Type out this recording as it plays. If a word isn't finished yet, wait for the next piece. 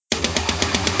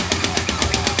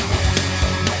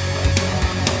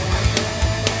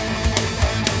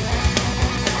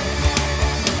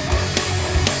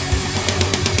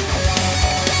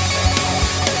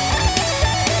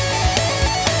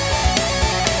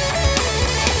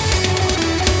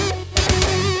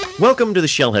Welcome to the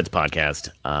Shellheads podcast.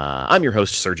 I'm your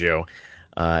host, Sergio,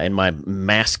 and my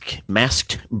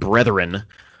masked brethren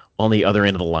on the other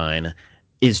end of the line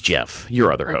is Jeff,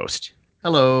 your other host.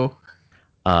 Hello.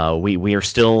 We are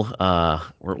still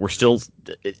we're still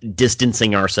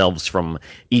distancing ourselves from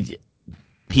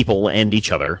people and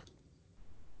each other,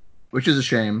 which is a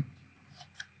shame.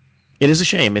 It is a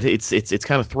shame. It's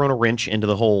kind of thrown a wrench into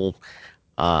the whole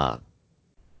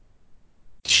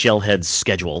Shellheads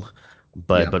schedule.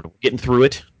 But we're getting through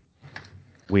it.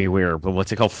 We're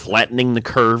what's it called? Flattening the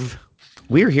curve.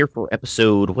 We're here for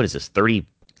episode, what is this,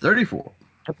 34.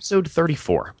 Episode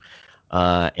 34.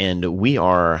 And we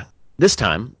are, this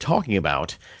time, talking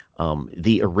about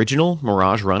the original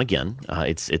Mirage run again.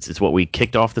 It's what we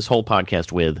kicked off this whole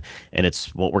podcast with, and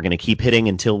it's what we're going to keep hitting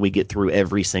until we get through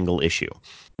every single issue.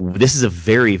 This is a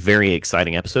very, very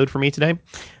exciting episode for me today,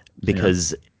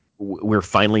 because we're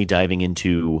finally diving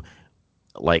into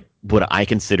like what I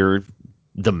consider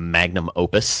the magnum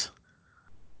opus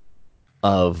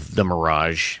of the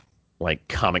Mirage like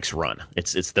comics run.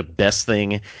 It's the best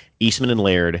thing Eastman and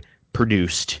Laird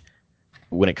produced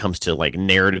when it comes to like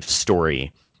narrative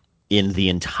story in the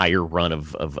entire run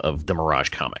of the Mirage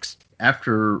comics.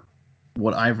 After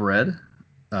what I've read,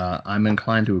 I'm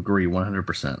inclined to agree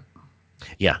 100%.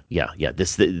 Yeah.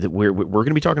 We're going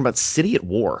to be talking about City at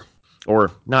War.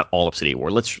 Or not all of City at War.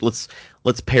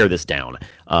 Let's pare this down.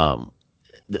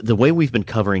 The way we've been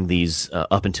covering these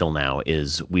up until now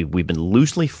is we've been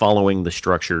loosely following the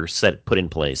structure put in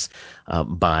place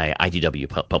by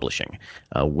IDW Publishing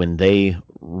when they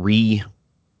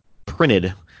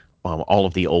reprinted all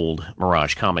of the old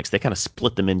Mirage comics. They kind of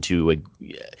split them into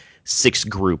 6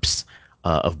 groups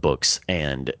of books,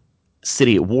 and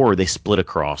City at War they split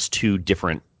across 2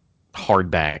 different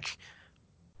hardback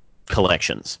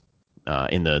collections.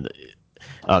 In the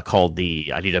called the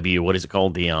IDW, what is it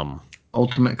called? The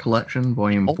Ultimate Collection,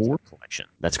 Volume 4? Collection.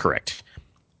 That's correct.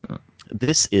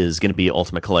 This is going to be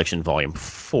Ultimate Collection, Volume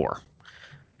 4.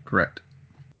 Correct.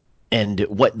 And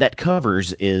what that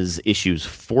covers is issues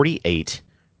 48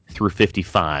 through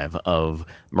 55 of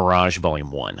Mirage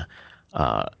Volume 1.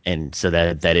 And so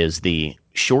that is the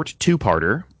short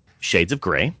 2-parter, Shades of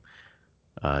Grey.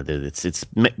 It's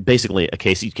basically a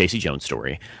Casey Jones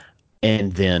story.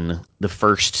 And then the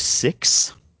first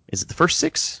 6, is it the first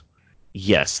 6?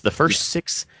 Yes, the first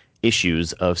 6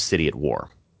 issues of City at War.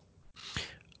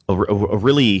 A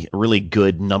really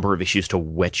good number of issues to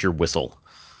wet your whistle.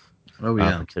 Oh,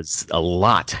 yeah. Because a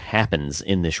lot happens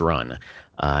in this run.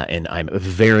 And I'm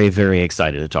very, very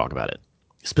excited to talk about it.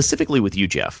 Specifically with you,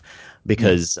 Jeff,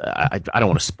 because I don't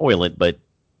want to spoil it, but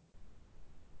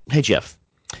hey, Jeff,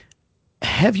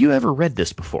 have you ever read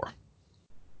this before?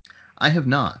 I have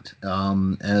not.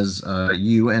 As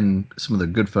you and some of the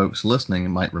good folks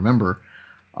listening might remember,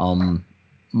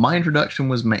 my introduction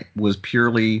was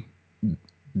purely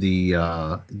the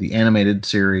animated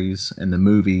series and the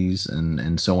movies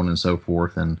and so on and so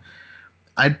forth. And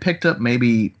I'd picked up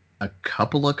maybe a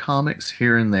couple of comics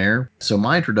here and there. So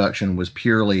my introduction was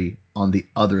purely on the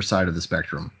other side of the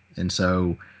spectrum. And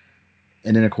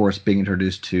then, of course, being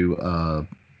introduced to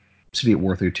City at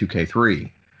War through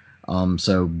 2K3.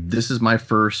 So this is my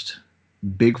first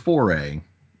big foray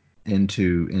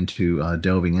into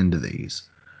delving into these.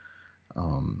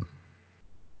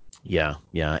 Yeah.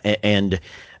 And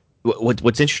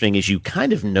what's interesting is you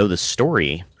kind of know the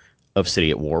story of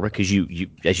City at War because you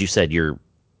as you said you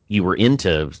were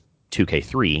into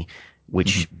 2K3,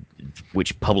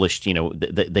 which published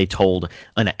they told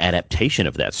an adaptation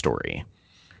of that story.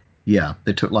 Yeah,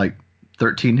 they took like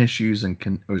 13 issues and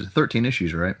it was 13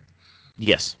 issues, right?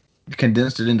 Yes.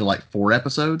 Condensed it into like 4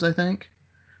 episodes, I think.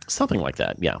 Something like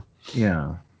that, yeah.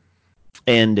 Yeah.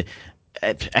 And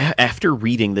after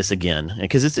reading this again,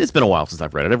 because it's been a while since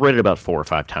I've read it. I've read it about 4 or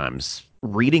 5 times.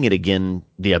 Reading it again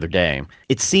the other day,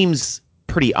 it seems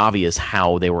pretty obvious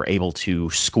how they were able to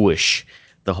squish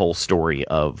the whole story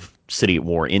of City at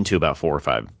War into about 4 or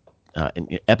 5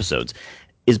 episodes,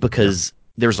 is because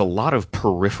there's a lot of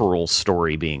peripheral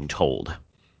story being told.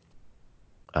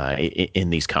 In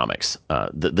these comics,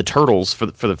 the turtles, for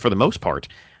the most part,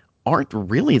 aren't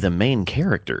really the main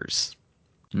characters.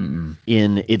 Mm-mm.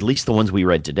 In at least the ones we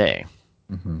read today.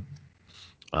 Mm-hmm.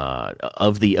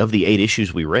 Of the 8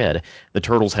 issues we read, the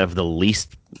turtles have the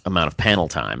least amount of panel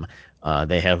time.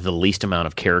 They have the least amount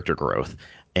of character growth,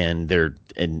 and their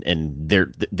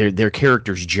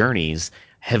characters' journeys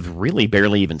have really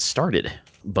barely even started.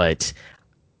 But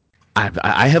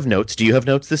I have notes. Do you have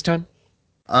notes this time?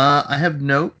 I have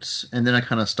notes, and then I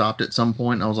kind of stopped at some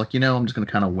point, and I was like, I'm just going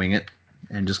to kind of wing it,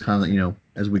 and just kind of,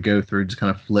 as we go through, just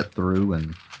kind of flip through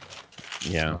and.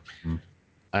 Yeah.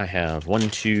 I have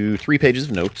 3 pages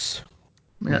of notes.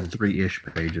 I got 3-ish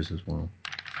pages as well.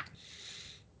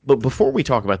 But before we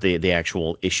talk about the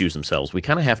actual issues themselves, we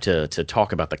kind of have to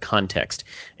talk about the context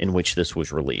in which this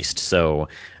was released. So,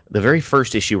 the very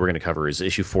first issue we're going to cover is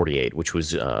issue 48, which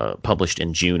was published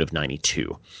in June of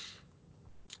 '92.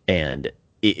 And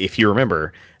if you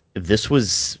remember, this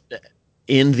was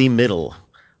in the middle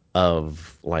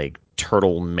of like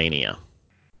Turtle Mania.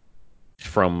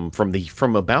 From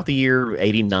about the year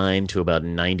 89 to about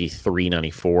 93,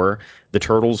 94, the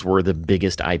Turtles were the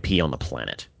biggest IP on the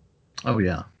planet. Oh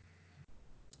yeah.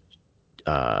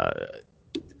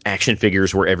 Action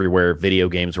figures were everywhere. Video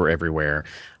games were everywhere.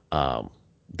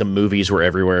 The movies were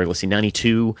everywhere. Let's see,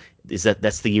 92,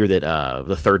 that's the year that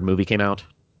the third movie came out?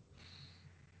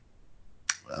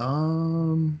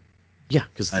 Yeah,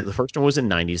 because the first one was in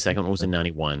 90, second one was in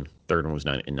 91, third one was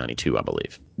in 92, I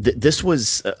believe. This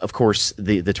was, of course,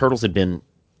 the Turtles had been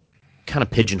kind of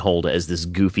pigeonholed as this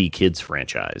goofy kids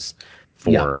franchise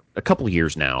for a couple of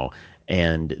years now,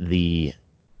 and the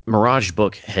Mirage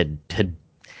book had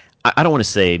I don't want to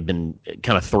say been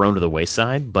kind of thrown to the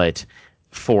wayside, but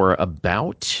for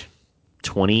about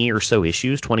 20 or so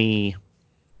issues, 25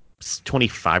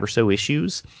 or so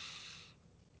issues,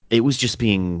 it was just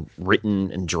being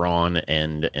written and drawn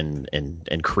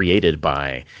and created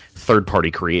by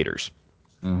third-party creators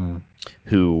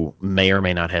who may or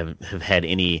may not have had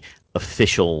any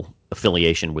official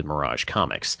affiliation with Mirage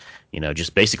Comics. You know,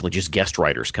 just basically just guest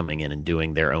writers coming in and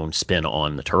doing their own spin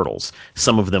on the Turtles.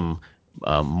 Some of them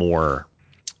more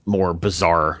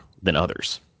bizarre than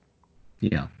others.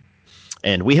 Yeah.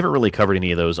 And we haven't really covered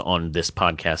any of those on this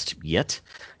podcast yet.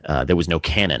 There was no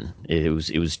canon. It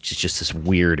was just this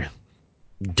weird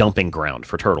dumping ground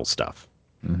for Turtle stuff.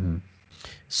 Mm-hmm.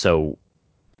 So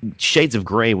Shades of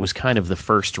Grey was kind of the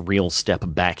first real step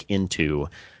back into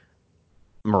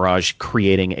Mirage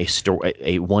creating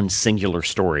a one singular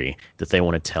story that they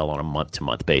want to tell on a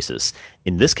month-to-month basis.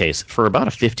 In this case, for about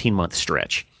a 15-month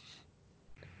stretch.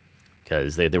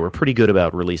 Because they were pretty good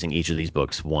about releasing each of these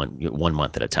books one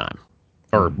month at a time,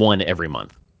 or one every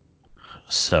month.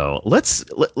 So let's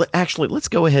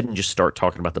go ahead and just start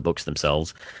talking about the books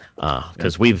themselves,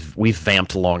 because we've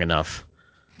vamped long enough.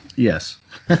 Yes.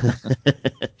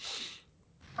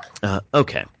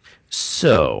 Okay,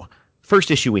 so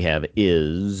first issue we have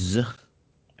is,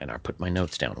 and I put my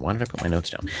notes down. Why did I put my notes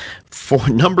down? For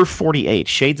number 48,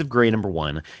 Shades of Grey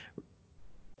 #1,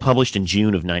 published in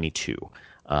June of '92.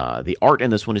 The art in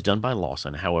this one is done by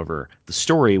Lawson. However, the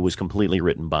story was completely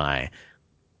written by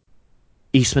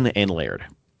Eastman and Laird.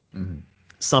 Mm-hmm.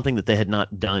 Something that they had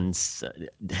not done,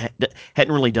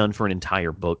 hadn't really done for an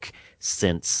entire book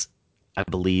since, I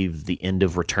believe, the end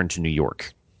of Return to New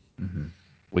York,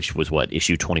 which was what,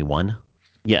 issue 21?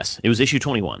 Yes, it was issue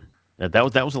 21. That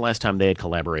was the last time they had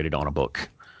collaborated on a book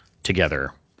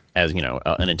together as, you know,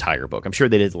 an entire book. I'm sure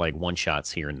they did like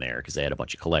one-shots here and there because they had a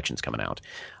bunch of collections coming out.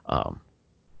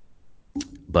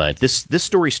 But this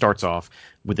story starts off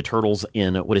with the Turtles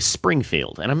in what is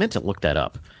Springfield, and I meant to look that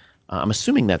up. I'm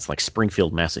assuming that's like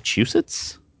Springfield,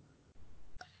 Massachusetts.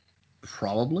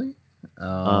 Probably.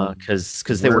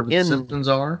 Because they were in. The Simpsons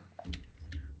are.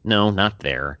 No, not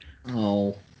there.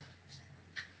 Oh.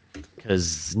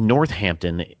 Because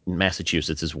Northampton,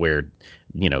 Massachusetts, is where,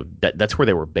 you know, that's where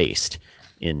they were based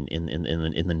in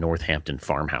the Northampton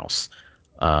farmhouse.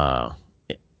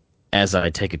 As I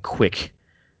take a quick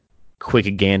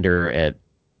gander at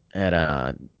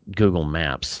Google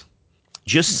Maps,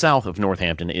 just south of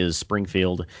Northampton is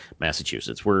Springfield,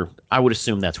 Massachusetts, where I would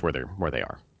assume that's where they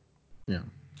are. Yeah.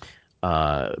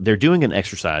 They're doing an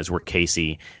exercise where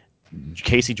Casey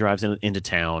drives into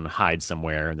town, hides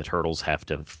somewhere, and the Turtles have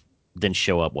to then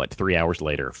show up 3 hours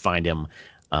later, find him,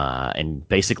 and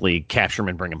basically capture him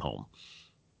and bring him home.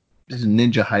 This is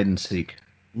ninja hide and seek.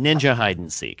 Ninja hide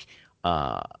and seek.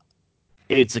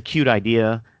 It's a cute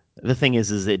idea. The thing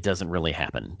is it doesn't really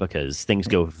happen because things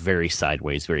go very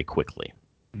sideways very quickly.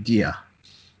 Yeah.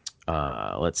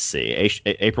 Let's see.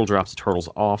 April drops the Turtles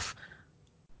off,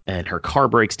 and her car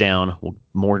breaks down.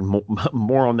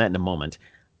 More on that in a moment.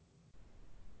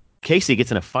 Casey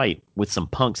gets in a fight with some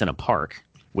punks in a park,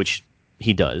 which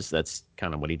he does. That's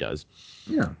kind of what he does.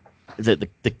 Yeah.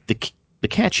 The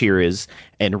catch here is,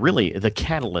 and really the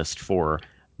catalyst for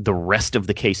the rest of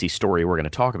the Casey story we're going to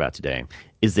talk about today,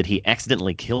 is that he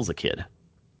accidentally kills a kid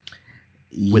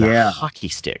with a hockey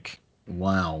stick.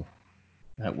 Wow.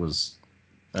 That was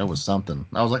something.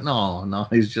 I was like, no,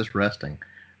 he's just resting.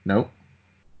 Nope.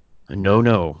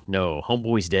 No.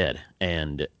 Homeboy's dead.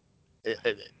 And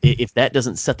if that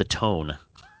doesn't set the tone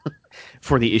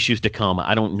for the issues to come,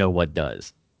 I don't know what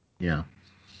does. Yeah.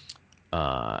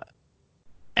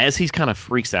 as he's kind of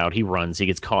freaks out, he runs. He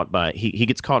gets caught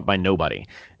by Nobody,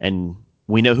 and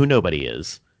we know who Nobody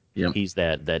is. Yep. He's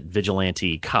that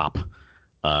vigilante cop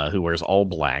who wears all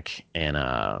black and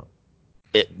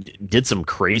it did some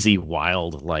crazy,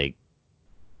 wild, like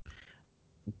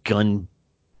gun,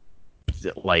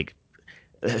 like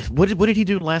what did he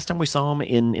do last time we saw him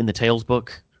in the Tales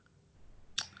book?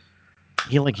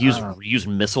 He like used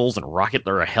missiles and rocket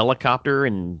or a helicopter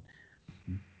and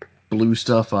blew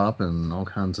stuff up and all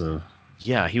kinds of.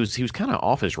 yeah, he was kind of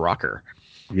off his rocker.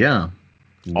 Yeah.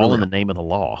 All in Really. the name of the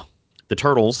law. The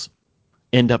turtles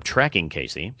end up tracking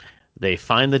Casey. They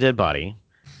find the dead body,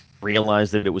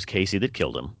 realize that it was Casey that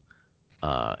killed him,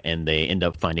 and they end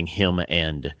up finding him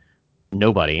and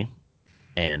Nobody,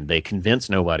 and they convince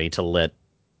Nobody to let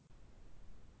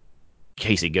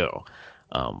Casey go.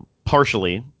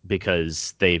 Partially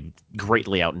because they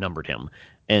greatly outnumbered him,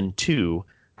 and two,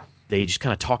 they just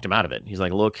kind of talked him out of it. He's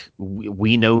like, "Look,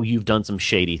 we know you've done some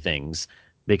shady things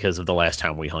because of the last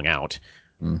time we hung out.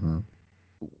 Mm-hmm.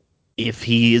 If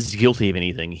he is guilty of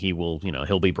anything, he will,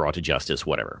 he'll be brought to justice,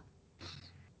 whatever."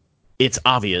 It's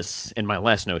obvious, and my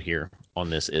last note here on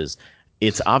this is,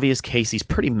 it's obvious Casey's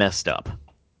pretty messed up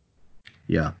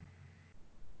Yeah.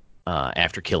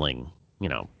 after killing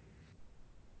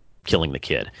the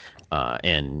kid.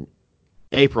 And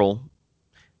April,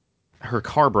 her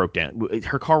car broke down.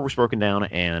 Her car was broken down,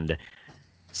 and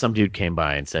some dude came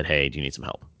by and said, "Hey, do you need some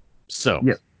help?" So,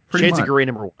 Yeah. Pretty Shades of much. Grey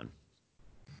 #1.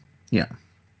 Yeah.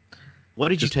 What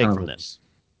did you Just take kind from of. this?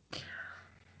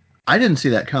 I didn't see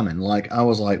that coming. Like I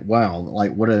was like, wow,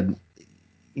 like what a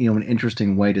an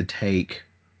interesting way to take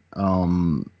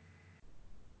um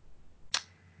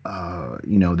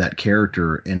that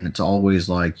character, and it's always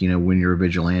like, when you're a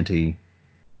vigilante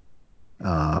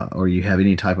or you have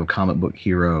any type of comic book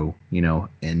hero,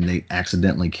 and they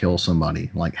accidentally kill somebody,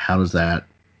 like how does that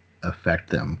affect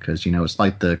them? Because it's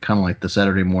like the kind of like the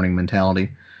Saturday morning mentality,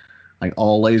 like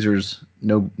all lasers,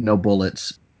 no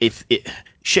bullets. If it,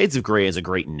 Shades of Grey is a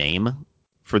great name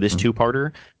for this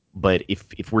two-parter, but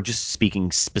if we're just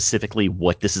speaking specifically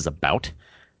what this is about, it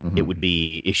Mm-hmm. would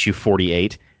be issue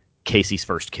 48, Casey's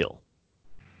first kill.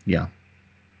 Yeah.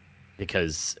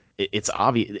 Because it's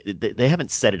obvious they haven't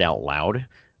said it out loud,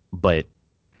 but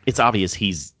it's obvious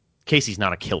Casey's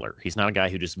not a killer. He's not a guy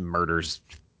who just murders,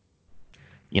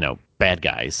 bad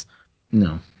guys.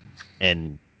 No.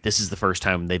 And this is the first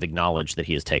time they've acknowledged that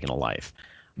he has taken a life.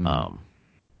 Mm-hmm.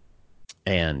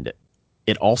 And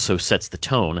it also sets the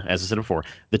tone, as I said before,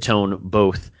 the tone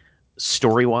both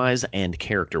story wise and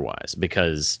character wise,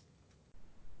 because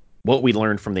what we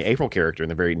learned from the April character in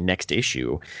the very next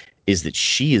issue is that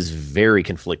she is very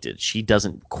conflicted. She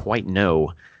doesn't quite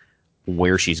know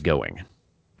where she's going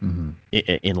Mm-hmm.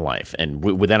 in life. And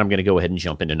with that, I'm going to go ahead and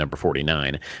jump into number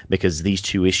 49 because these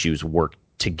two issues work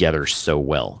together so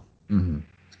well. Mm-hmm.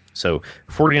 So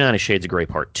 49 is Shades of Grey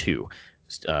Part 2.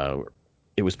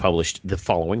 It was published the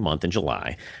following month in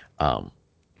July.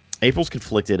 April's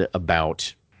conflicted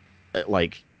about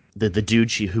like the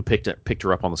dude who picked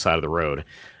her up on the side of the road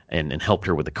and helped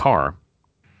her with the car.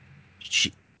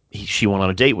 She went on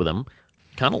a date with him,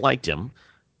 kind of liked him,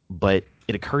 but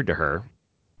it occurred to her,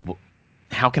 well,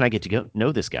 how can I get to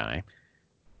know this guy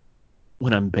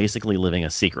when I'm basically living a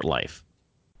secret life?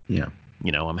 Yeah.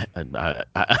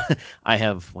 I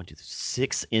have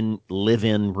 6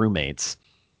 live-in roommates,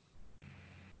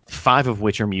 5 of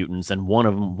which are mutants, and one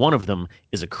of them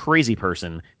is a crazy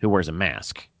person who wears a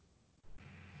mask.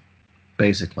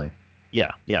 Basically.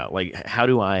 Yeah. Like, how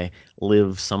do I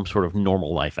live some sort of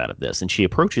normal life out of this? And she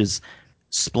approaches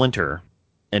Splinter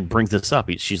and brings this up.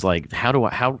 She's like, how do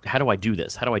I do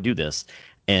this? How do I do this?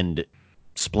 And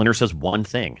Splinter says one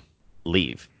thing: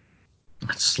 leave.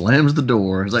 Slams the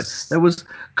door. It's like, that was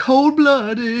cold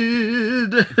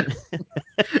blooded.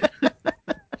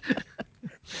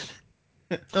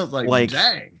 I was like, Like,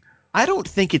 dang. I don't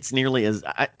think it's nearly as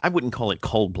I wouldn't call it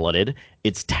cold blooded.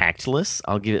 It's tactless.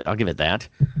 I'll give it that.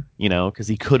 Because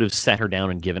he could have sat her down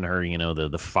and given her,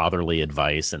 the fatherly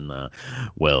advice and the,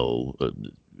 well,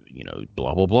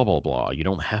 blah blah blah blah blah. You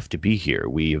don't have to be here.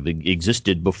 We have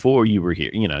existed before you were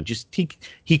here. Just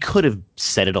he could have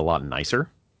said it a lot nicer.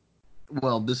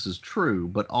 Well, this is true,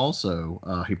 but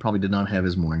also he probably did not have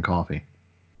his morning coffee.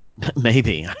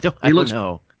 Maybe I He don't looks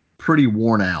know. pretty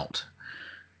worn out.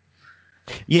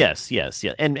 Yes, yeah,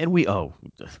 and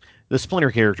the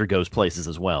Splinter character goes places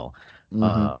as well. Mm-hmm.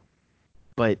 Uh,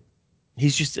 but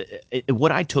he's just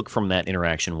what I took from that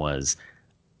interaction was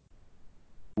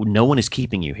no one is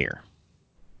keeping you here.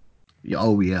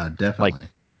 Oh yeah, Like, definitely.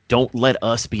 don't let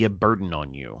us be a burden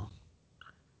on you.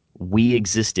 We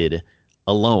existed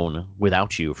alone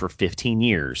without you for 15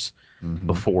 years Mm-hmm.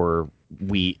 before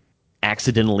we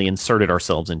accidentally inserted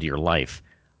ourselves into your life.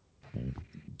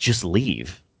 Just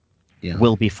leave. Yeah.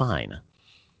 We'll be fine.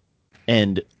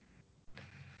 And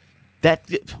that,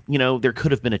 there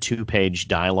could have been a 2-page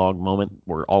dialogue moment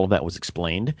where all of that was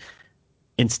explained.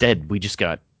 Instead, we just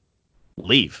got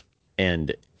leave.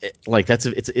 And like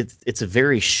it's a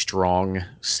very strong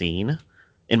scene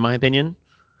in my opinion, Oh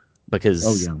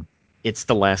because yeah. it's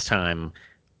the last time,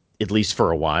 at least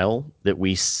for a while, that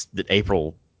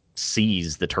April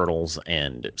sees the turtles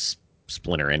and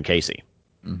Splinter and Casey,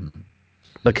 Mm-hmm.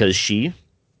 because she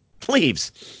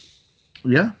leaves.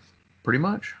 Yeah. Pretty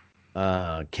much.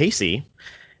 Casey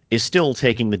is still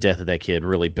taking the death of that kid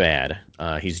really bad.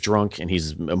 He's drunk and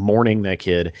he's mourning that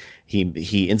kid.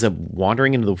 He ends up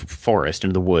wandering into the forest,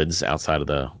 into the woods outside of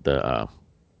the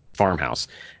farmhouse,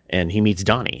 and he meets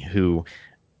Donnie, who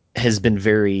has been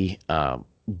very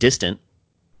distant,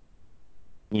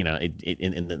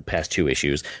 in the past 2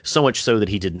 issues. So much so that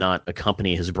he did not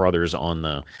accompany his brothers on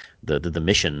the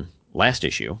mission last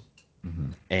issue.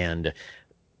 Mm-hmm. And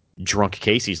drunk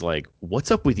Casey's like,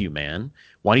 "What's up with you, man?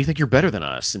 Why do you think you're better than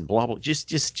us?" And blah blah,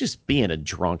 just being a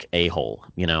drunk a hole.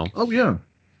 Oh yeah.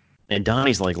 And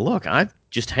Donnie's like, "Look, I'm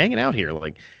just hanging out here.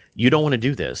 Like, you don't want to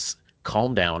do this.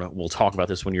 Calm down. We'll talk about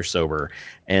this when you're sober."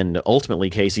 And ultimately,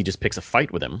 Casey just picks a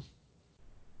fight with him.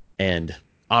 And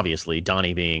obviously,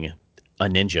 Donnie, being a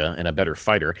ninja and a better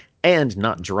fighter and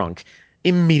not drunk,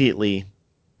 immediately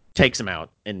takes him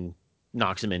out and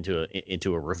knocks him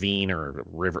into a ravine or a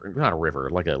river, not a river,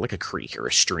 like a creek or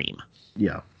a stream.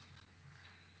 Yeah.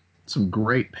 Some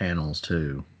great panels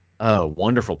too. Oh,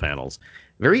 wonderful panels,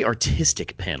 very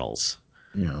artistic panels.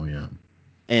 Yeah.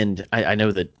 And I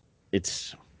know that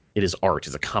it's it is art,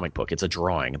 it's a comic book, it's a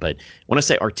drawing, but when I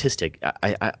say artistic,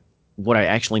 what I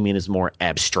actually mean is more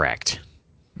abstract.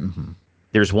 Mm-hmm.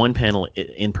 There's one panel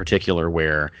in particular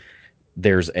where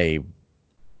there's a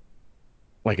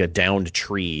downed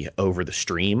tree over the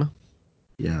stream,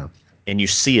 Yeah. and you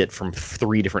see it from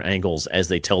 3 different angles as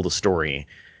they tell the story,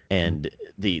 and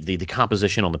the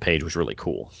composition on the page was really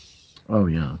cool. Oh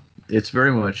yeah. It's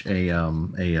very much a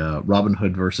Robin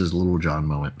Hood versus Little John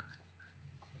moment.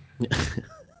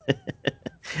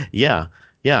 Yeah,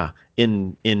 yeah.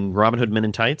 In Robin Hood Men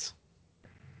in Tights,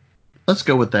 Let's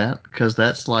go with that because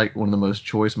that's like one of the most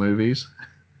choice movies.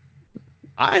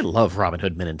 I love Robin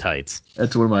Hood Men in Tights.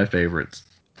 That's one of my favorites.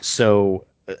 So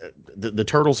the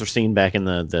turtles are seen back in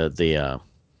the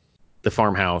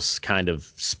farmhouse, kind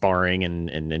of sparring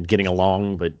and getting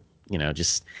along, but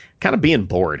just kind of being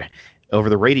bored. Over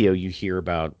the radio, you hear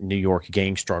about New York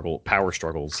power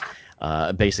struggles,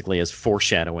 basically as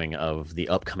foreshadowing of the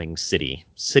upcoming city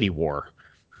war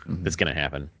Mm-hmm. that's going to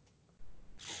happen.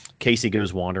 Casey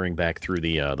goes wandering back through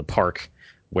the park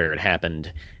where it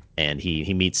happened, and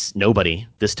he meets nobody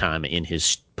this time in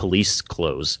his police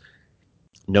clothes.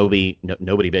 Nobody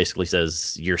basically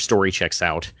says your story checks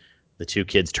out. The 2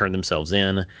 kids turn themselves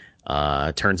in.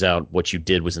 Turns out what you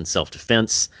did was in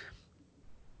self-defense,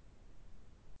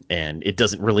 and it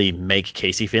doesn't really make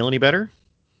Casey feel any better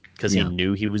because he Yeah.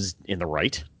 knew he was in the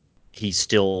right. He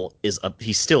still is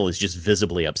just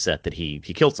visibly upset that he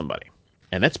killed somebody,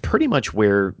 and that's pretty much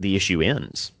where the issue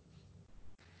ends.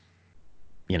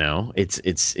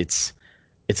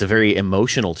 It's a very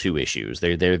emotional 2 issues.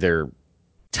 They're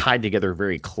tied together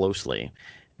very closely,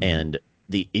 Mm-hmm. and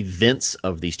the events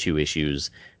of these 2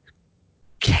 issues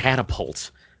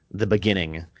catapult the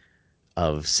beginning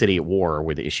of City at War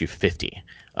with issue 50.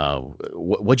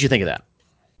 What'd you think of that?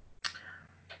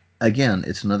 Again,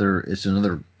 it's another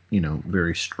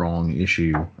very strong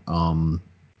issue.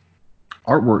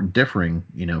 Artwork differing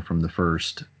from the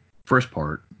first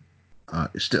part.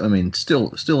 Still, I mean,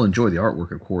 still enjoy the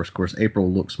artwork, of course. Of course,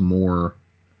 April looks more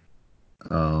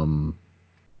um,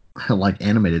 like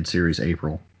animated series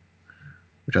April,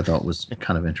 which I thought was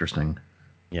kind of interesting.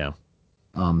 Yeah,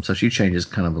 So she changes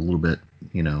kind of a little bit,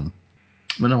 you know.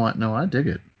 But no, I dig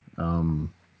it.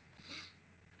 Um,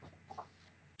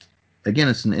 Again,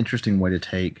 it's an interesting way to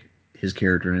take his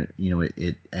character, and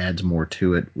it adds more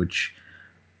to it, which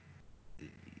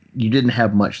you didn't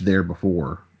have much there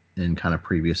before in kind of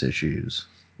previous issues.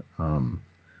 Um,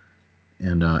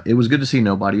 and it was good to see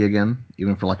Nobody again,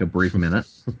 even for like a brief minute,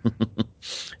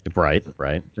 right,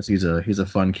 right. because he's a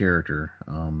fun character.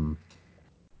 And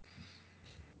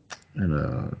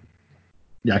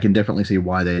yeah, I can definitely see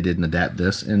why they didn't adapt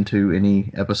this into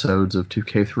any episodes of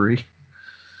 2K3.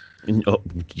 Oh,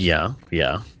 yeah,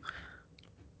 yeah.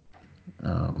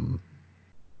 Um,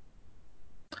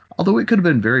 Although it could have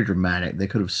been very dramatic, they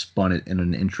could have spun it in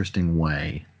an interesting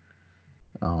way.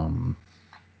 Um,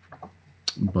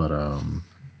 But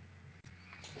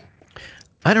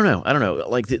I don't know. I don't know.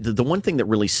 Like the one thing that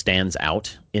really stands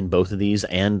out in both of these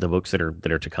and the books that are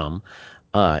to come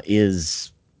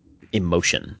is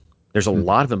emotion. There's a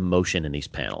lot of emotion in these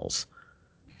panels.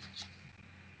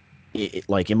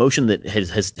 Like emotion that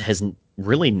has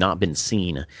really not been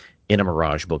seen in a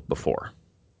Mirage book before.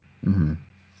 mm-hmm.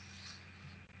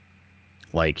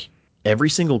 Like every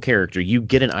single character, you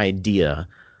get an idea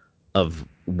of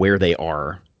where they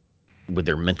are with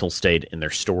their mental state and their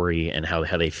story and how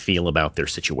they feel about their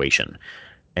situation.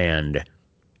 And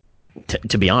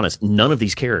to be honest, none of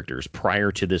these characters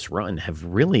prior to this run have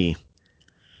really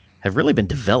been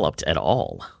developed at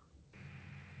all.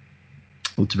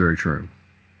 It's very true.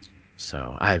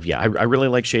 So I really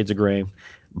like Shades of Grey,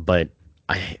 but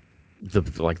I the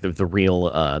real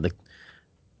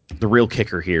the real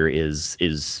kicker here is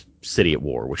City at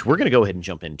War, which we're going to go ahead and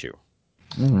jump into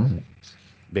Mm-hmm.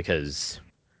 because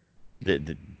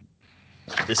the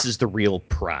this is the real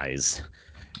prize.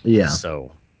 Yeah.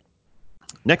 So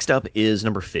next up is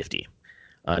number 50.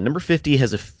 Number 50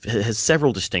 has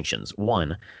several distinctions.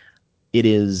 One, it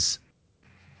is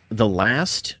the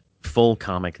last full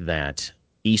comic that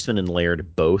Eastman and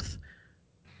Laird both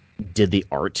did the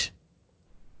art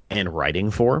and writing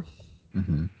for.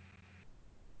 Mm-hmm.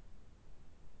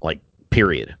 Like,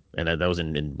 period. And that was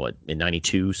in what, in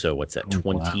 92? So what's that, Oh,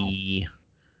 wow.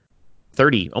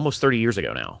 30, almost 30 years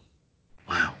ago now.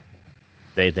 Wow.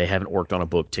 They haven't worked on a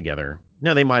book together.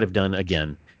 No, they might have done,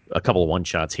 again, a couple of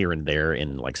one-shots here and there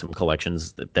in like some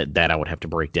collections that I would have to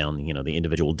break down, the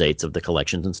individual dates of the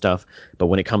collections and stuff. But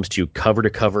when it comes to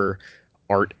cover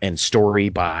art and story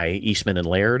by Eastman and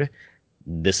Laird,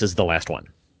 this is the last one.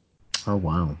 Oh,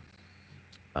 wow.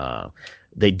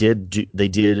 They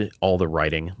did all the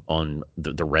writing on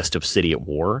the rest of City at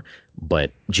War,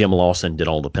 but Jim Lawson did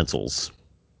all the pencils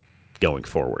going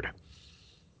forward.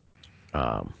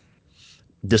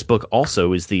 This book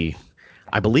also is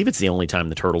I believe it's the only time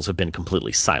the Turtles have been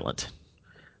completely silent.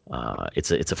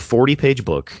 It's a 40-page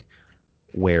book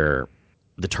where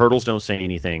the Turtles don't say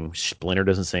anything, Splinter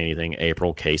doesn't say anything,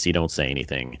 April, Casey don't say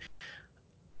anything.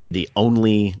 The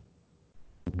only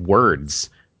words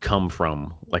come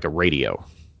from like a radio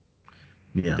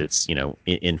that's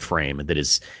in frame that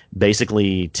is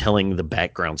basically telling the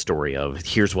background story of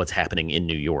here's what's happening in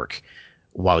New York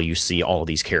while you see all of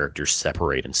these characters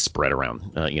separate and spread around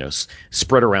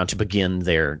spread around to begin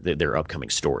their upcoming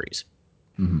stories.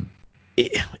 Mm-hmm.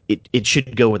 It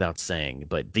should go without saying,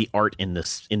 but the art in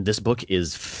this book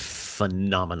is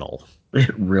phenomenal.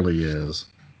 It really is.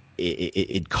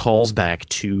 It calls back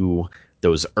to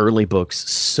those early books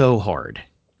so hard.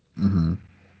 Mm-hmm.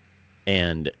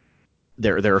 And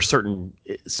there are certain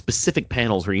specific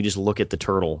panels where you just look at the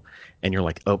turtle and you're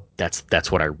like, oh,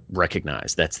 that's what I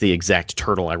recognize. That's the exact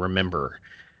turtle I remember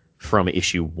from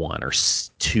issue 1 or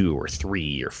 2 or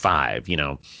 3 or 5.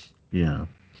 Yeah.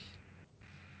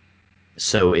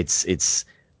 So it's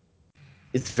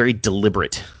very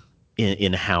deliberate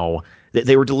in how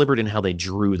they were deliberate in how they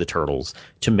drew the turtles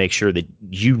to make sure that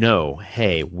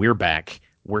hey, we're back,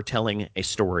 we're telling a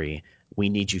story, we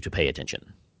need you to pay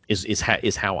attention. Is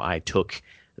how I took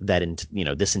that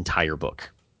this entire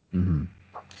book. Mm-hmm.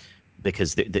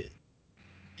 Because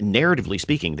narratively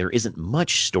speaking, there isn't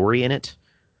much story in it,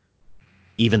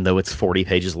 even though it's 40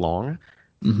 pages long.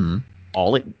 Mm-hmm.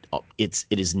 It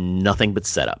is nothing but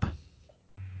setup.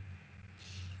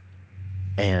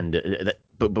 And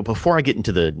but before I get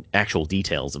into the actual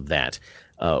details of that,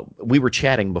 we were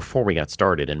chatting before we got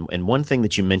started, and one thing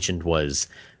that you mentioned was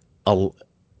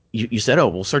you said, "Oh,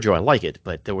 well, Sergio, I like it,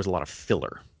 but there was a lot of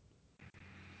filler."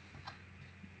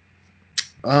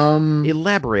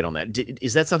 Elaborate on that.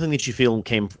 Is that something that you feel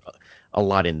came a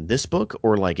lot in this book,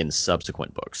 or like in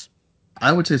subsequent books?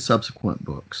 I would say subsequent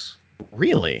books.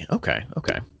 Really? Okay.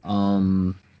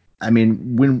 I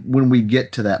mean, when we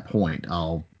get to that point,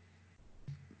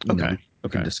 we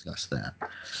can discuss that.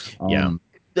 Yeah.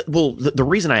 Well, the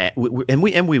reason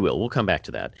we'll come back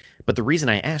to that. But the reason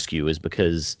I ask you is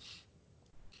because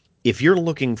if you're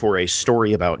looking for a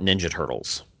story about Ninja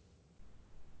Turtles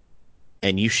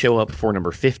and you show up for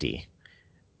number 50,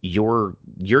 you're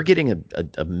getting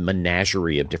a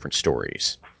menagerie of different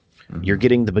stories. Mm-hmm. You're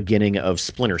getting the beginning of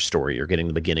Splinter's story. You're getting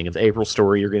the beginning of April's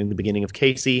story. You're getting the beginning of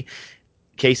Casey's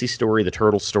story, the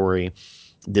Turtle story,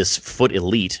 this Foot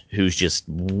Elite who's just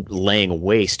laying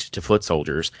waste to foot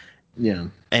soldiers. Yeah.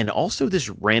 And also this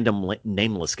random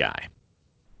nameless guy.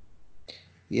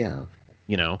 Yeah.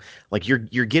 Like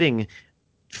you're getting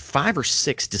 5 or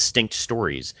 6 distinct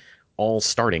stories all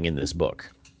starting in this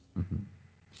book. Mm-hmm.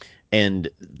 And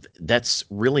that's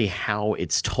really how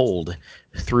it's told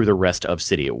through the rest of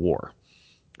City at War.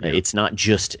 Yeah. It's not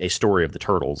just a story of the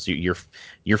turtles.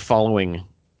 You're following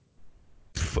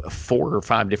 4 or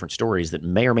 5 different stories that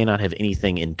may or may not have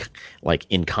anything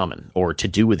in common or to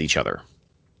do with each other.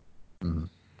 Mhm.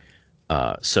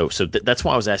 That's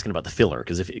why I was asking about the filler,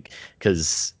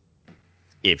 because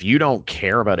if you don't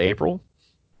care about April,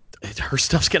 her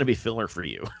stuff's going to be filler for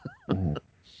you. Mhm.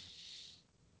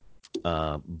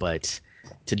 But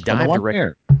to Oh dive no, I direct,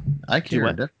 care. I do care.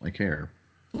 what? Definitely care.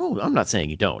 Well, I'm not saying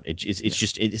you don't. Yeah. It's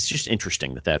just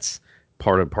interesting that's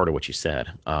part of what you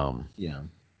said. Yeah.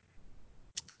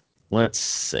 Let's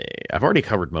see. I've already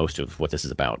covered most of what this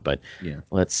is about, but Yeah.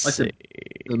 let's Like see.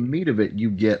 the meat of it, you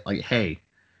get like, hey,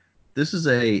 this is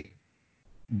a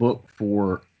book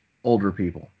for older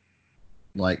people,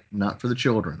 like not for the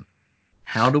children.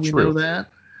 How do we know True. that?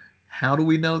 How do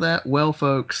we know that? Well,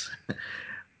 folks,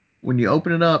 when you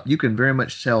open it up, you can very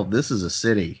much tell this is a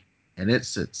city, and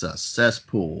it's a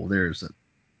cesspool. There's a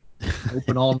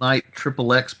open all night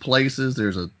triple X places.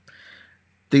 There's a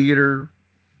theater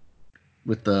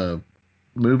with the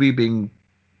movie being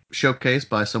showcased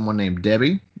by someone named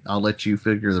Debbie. I'll let you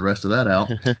figure the rest of that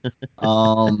out.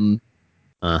 Um,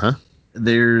 Uh-huh.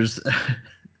 there's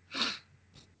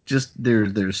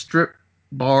there's strip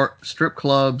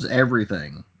clubs,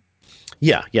 everything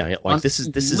Yeah. Like on this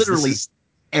literally is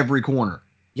every corner.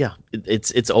 yeah.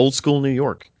 It's old school New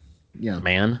York, Yeah,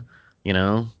 man. You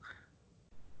know,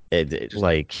 just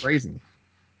like crazy.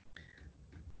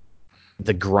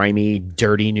 the grimy,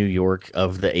 dirty New York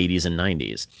of the 80s and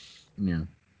 90s. Yeah,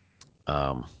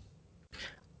 Um,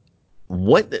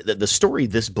 what the story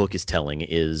this book is telling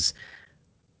is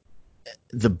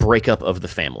the breakup of the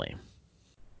family.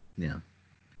 yeah,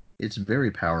 it's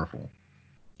very powerful.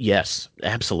 Yes,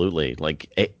 absolutely.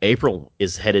 Like April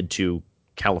is headed to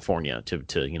California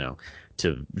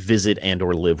to visit and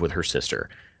or live with her sister.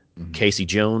 Hmm. Casey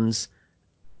Jones,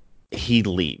 he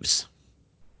leaves,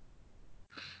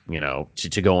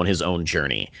 to go on his own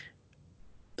journey.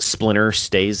 Splinter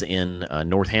stays in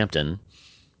Northampton.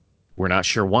 We're not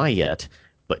sure why yet,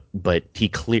 but he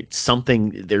cleared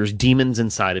something. There's demons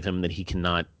inside of him that he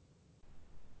cannot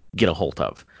get a hold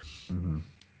of. Hmm.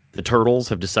 The Turtles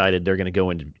have decided they're going to go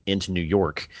into New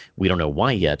York. We don't know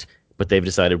why yet, but they've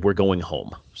decided we're going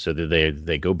home. So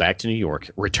they go back to New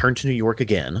York, return to New York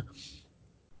again,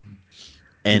 The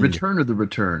and return of the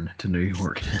return to New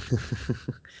York.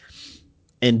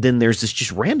 and then there's this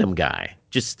just random guy,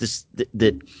 just this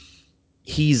that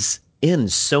he's in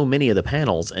so many of the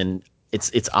panels, and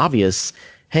it's obvious.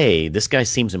 Hey, this guy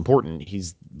seems important.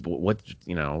 He's what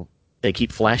they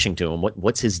keep flashing to him.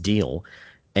 What's his deal?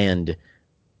 And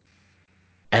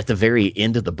at the very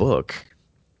end of the book,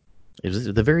 is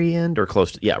it the very end or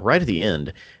close to? Yeah, right at the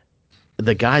end,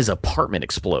 the guy's apartment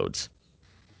explodes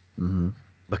Hmm.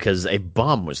 because a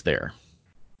bomb was there.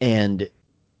 And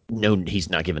no, he's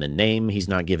not given a name. He's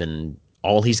not given.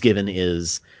 All he's given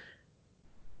is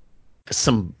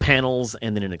some panels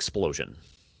and then an explosion.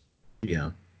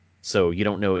 Yeah, So you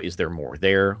don't know, is there more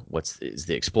there? Is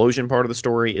the explosion part of the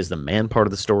story? Is the man part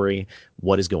of the story?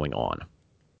 What is going on?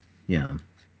 yeah.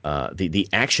 The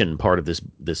action part of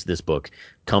this book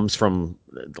comes from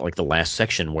like the last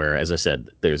section where, as I said,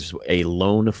 there's a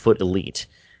lone foot elite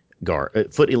guard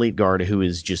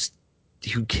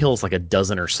who kills like a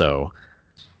dozen or so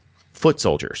foot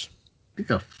soldiers. Like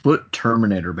a foot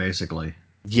Terminator, basically.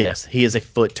 Yes, he is a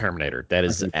foot Terminator. That Like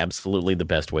is a absolutely the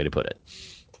best way to put it.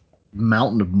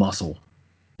 mountain of muscle.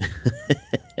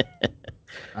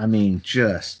 I mean,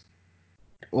 just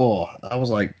I was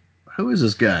like, who is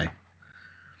this guy?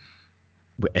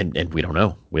 And we don't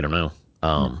know. We don't know. Yeah.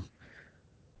 Um,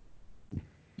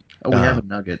 Oh, we have uh, a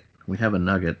nugget. We have a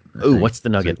nugget, I oh, think. what's the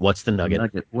So nugget? What's the the nugget?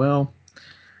 nugget. Well,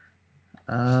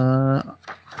 uh,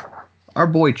 our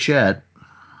boy Chet,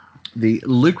 the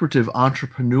lucrative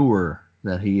entrepreneur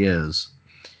that he is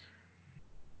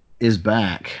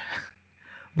back,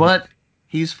 but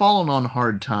he's fallen on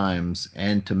hard times,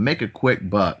 and to make a quick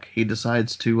buck, he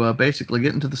decides to basically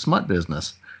get into the smut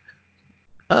business.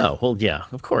 Oh, well, yeah,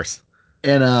 of course.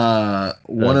 And Uh,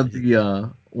 one of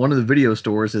the video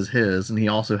stores is his, and he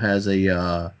also has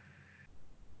a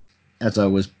as I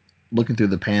was looking through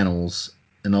the panels,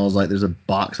 and I was like, there's a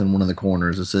box in one of the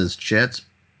corners that says Chet's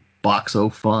Box O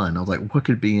Fun. I was like, what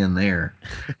could be in there?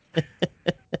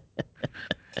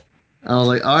 I was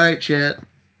like, all right, Chet.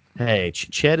 hey,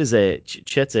 Chet's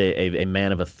a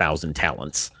man of 1,000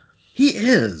 talents. He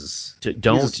is. He's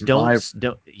a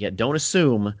survivor. Don't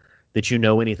assume that you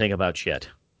know anything about Chet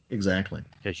Exactly.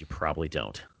 because you probably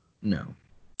don't. No.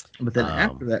 But then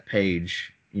after Um, that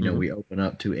page, mhm. we open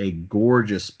up to a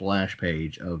gorgeous splash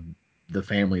page of the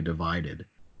family divided.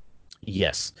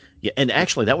 Yes. Yeah. And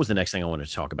actually, that was the next thing I wanted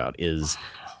to talk about is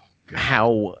God.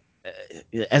 how,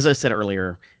 as I said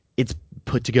earlier, it's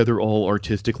put together all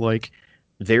artistic like.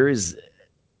 There is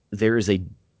there is a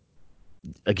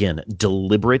again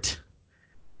deliberate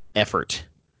effort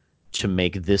to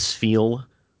make this feel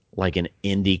like an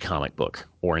indie comic book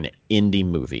or an indie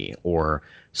movie or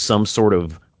some sort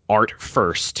of art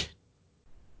first,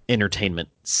 entertainment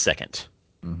second.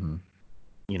 Hmm.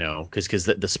 Because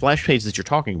the splash page that you're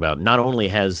talking about not only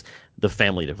has the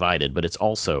family divided, but it's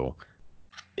also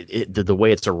the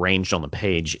way it's arranged on the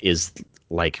page is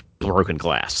like broken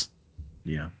glass.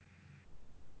 Yeah.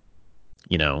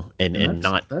 And And that's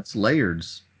not that's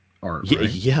Layard's art, yeah, right?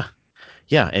 yeah,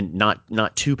 yeah, and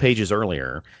not 2 pages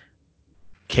earlier,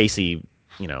 Casey,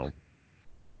 you know,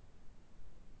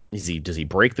 does he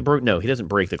break the broke? No, he doesn't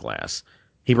break the glass.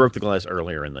 He broke the glass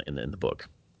earlier in the book,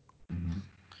 Hmm.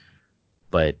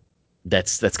 but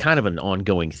that's kind of an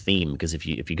ongoing theme because if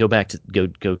you go back to go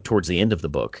towards the end of the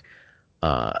book,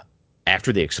 uh,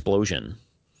 after the explosion,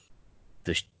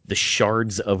 the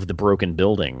shards of the broken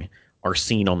building are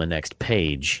seen on the next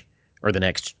page or the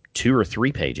next 2 or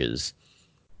 3 pages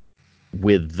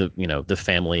with the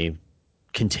family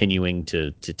continuing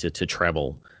to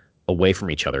travel away from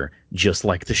each other, just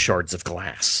like the shards of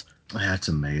glass. That's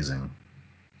amazing.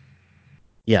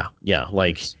 Yeah, yeah.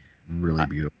 Like It's really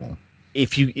beautiful.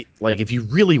 if you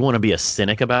really want to be a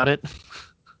cynic about it,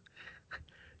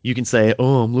 you can say,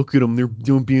 "Oh, look at them;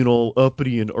 they're being all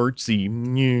uppity and artsy."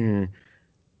 Nyeh.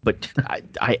 But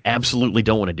I absolutely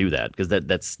don't want to do that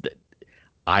because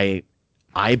I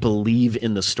I believe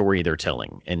in the story they're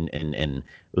telling, and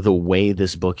the way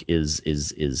this book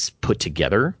is put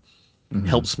together Hmm.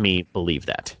 helps me believe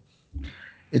that.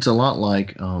 It's a lot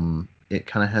like it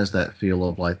kind of has that feel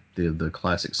of like the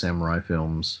classic samurai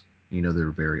films.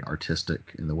 They're very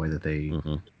artistic in the way that they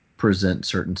Hmm. present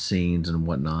certain scenes and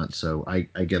whatnot. So I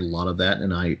get a lot of that,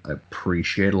 and I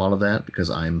appreciate a lot of that because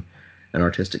I'm an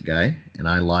artistic guy and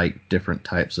I like different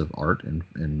types of art and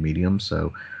mediums.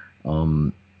 So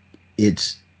um,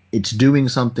 it's it's doing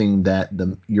something that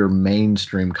the your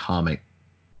mainstream comic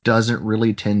doesn't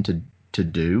really tend to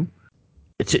do.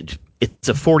 It's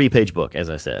a 40-page book, as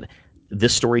I said.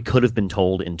 This story could have been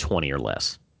told in 20 or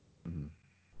less, Mhm.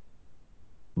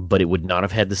 but it would not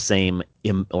have had the same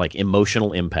like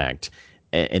emotional impact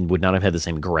and would not have had the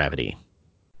same gravity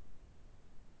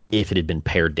if it had been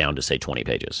pared down to say 20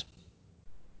 pages.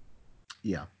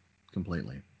 Yeah,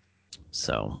 completely.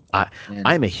 So I'm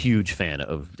And a huge fan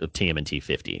of TMNT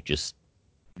 50. Just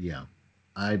yeah,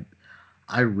 I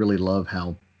I really love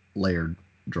how Laird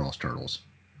draws turtles.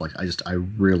 Like I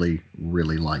really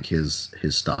really like his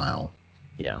style.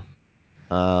 yeah.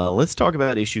 Let's talk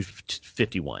about issue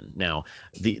 51. Now,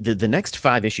 the next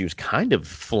 5 issues kind of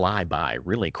fly by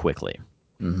really quickly.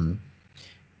 Hmm.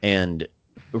 And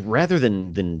rather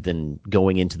than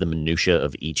going into the minutia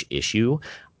of each issue,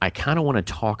 I kind of want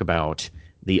to talk about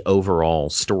the overall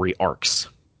story arcs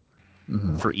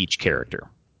Hmm. for each character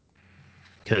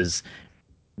because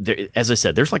as I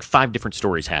said, there's like 5 different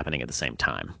stories happening at the same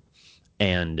time,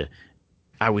 and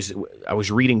I was I was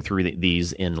reading through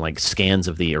these in like scans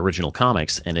of the original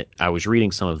comics, and I was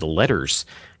reading some of the letters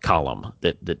column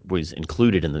that was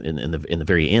included in the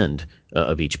very end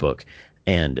of each book,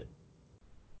 and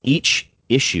each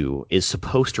issue is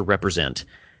supposed to represent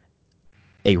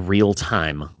a real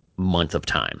time month of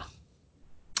time.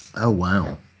 Oh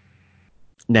wow.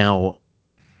 Now,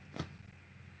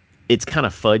 it's kind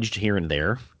of fudged here and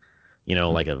there,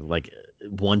 like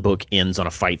one book ends on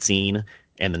a fight scene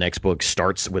and the next book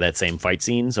starts with that same fight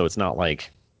scene, so it's not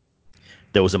like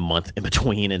there was a month in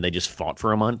between and they just fought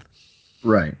for a month,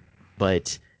 Right.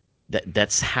 but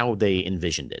that's how they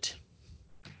envisioned it.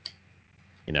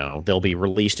 They'll be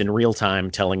released in real time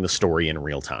telling the story in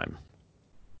real time.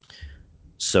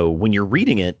 So when you're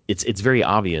reading it, it's very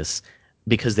obvious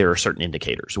because there are certain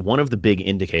indicators. One of the big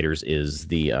indicators is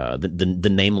the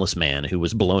nameless man who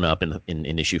was blown up in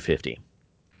issue 50.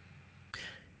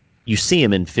 You see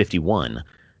him in 51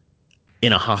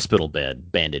 in a hospital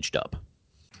bed, bandaged up.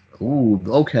 Ooh,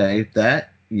 okay.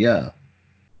 That yeah.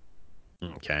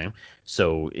 Okay,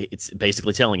 so it's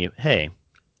basically telling you, hey,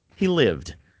 he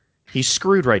lived. He's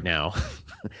screwed right now,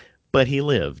 but he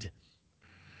lived.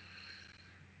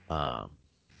 Uh,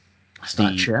 It's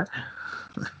not the Chet.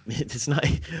 it's not.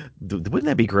 Wouldn't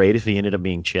that be great if he ended up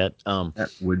being Chet? That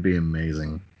would be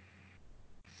amazing.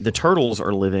 The turtles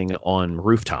are living on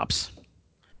rooftops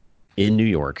in New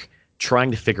York,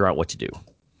 trying to figure out what to do.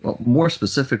 Well, more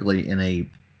specifically in a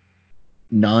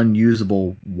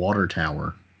non-usable water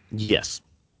tower, Yes,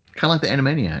 kind of like the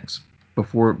Animaniacs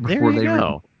before there before you they were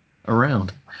go.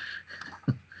 around.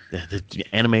 The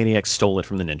Animaniacs stole it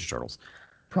from the Ninja Turtles. You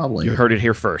Probably. heard it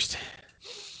here first.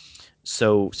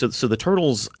 So the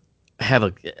turtles have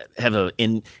a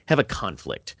have a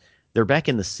conflict. They're back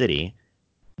in the city.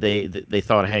 They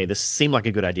thought, hey, this seemed like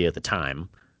a good idea at the time.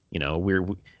 You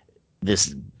know,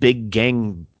 this big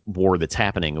gang war that's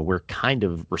happening. We're kind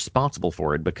of responsible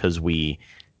for it because we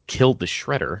killed the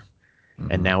Shredder,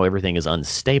 and Hmm. now everything is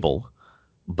unstable.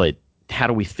 But how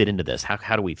do we fit into this?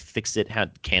 How do we fix it? How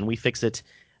can we fix it?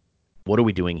 What are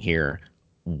we doing here?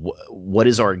 What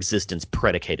is our existence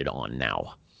predicated on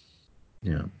now?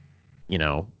 Yeah. You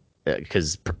know,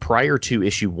 because prior to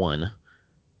issue one,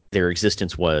 their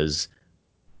existence was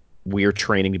we're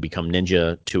training to become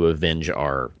ninja to avenge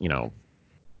our,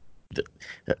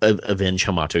 avenge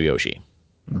Hamato Yoshi.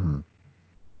 Hmm.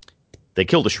 They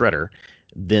killed the Shredder.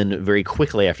 Then very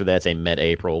quickly after that, they met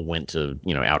April, went to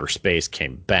outer space,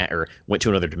 came back, or went to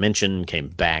another dimension, came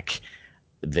back.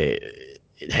 They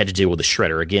had to deal with the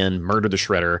Shredder again, murdered the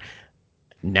Shredder.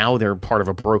 Now they're part of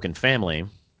a broken family,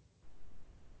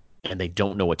 and they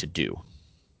don't know what to do.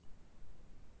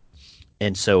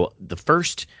 And so the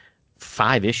first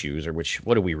five issues, or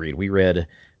what did we read? We read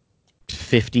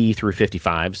 50 through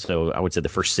 55. So I would say the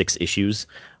first six issues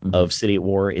Hmm. of City at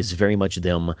War is very much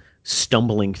them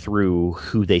stumbling through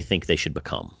who they think they should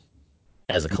become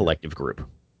as a Yeah. collective group.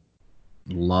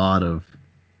 A lot of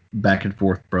back and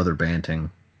forth brother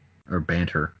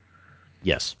banter.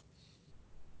 Yes.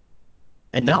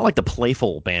 And not like the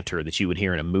playful banter that you would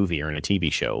hear in a movie or in a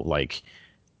TV show, like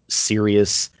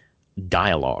serious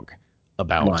dialogue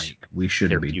about Like, we their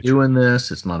shouldn't be future. doing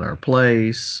this. It's not our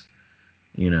place.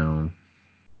 You know.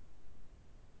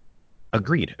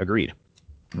 Agreed. Agreed.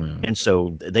 Yeah. And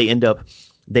so they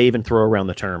even throw around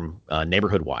the term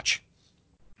neighborhood watch.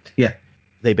 Yeah.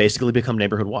 They basically become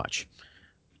neighborhood watch.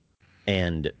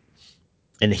 And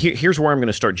here's where I'm going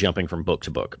to start jumping from book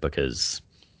to book because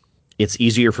it's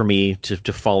easier for me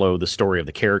to follow the story of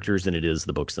the characters than it is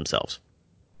the books themselves.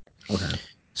 Okay.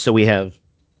 So we have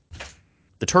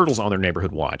the turtles on their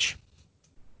neighborhood watch,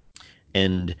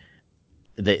 and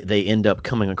they end up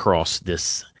coming across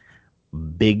this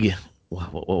big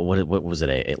what was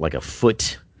it like a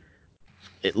foot?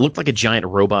 It looked like a giant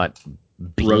robot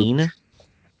bean. Roach.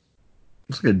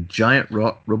 It's like a giant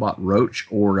robot roach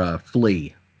or a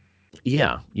flea.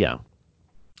 Yeah, yeah.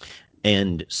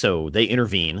 And so they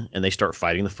intervene and they start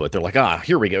fighting the foot. They're like,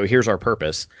 here we go. Here's our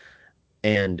purpose.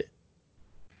 And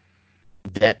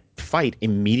that fight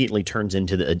immediately turns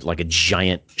into like a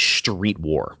giant street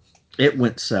war. It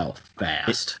went south It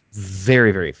fast.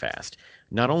 very very fast.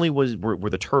 Not only were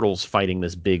the turtles fighting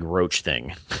this big roach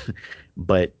thing,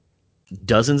 but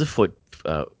dozens of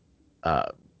uh, uh,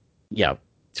 yeah,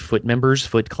 foot members,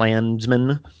 foot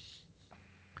clansmen,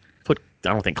 foot. I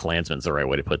don't think clansman's the right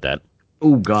way to put that.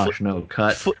 Oh Foot, gosh, no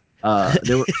cut. foot.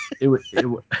 They were it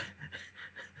were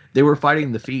they were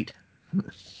fighting the feet.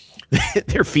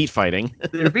 Their feet fighting.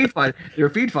 Their feet fight. They were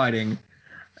feet fighting.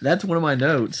 That's one of my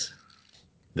notes.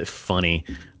 Funny.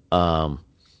 Um,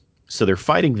 so they're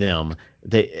fighting them.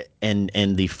 And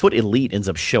the foot elite ends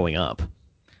up showing up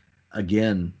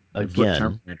Again, the foot again.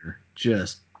 terminator.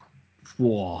 Just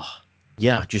whoa.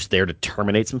 Yeah, just there to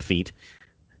terminate some feet.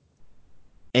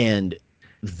 And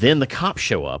then the cops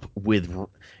show up with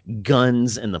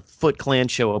guns, and the Foot Clan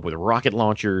show up with rocket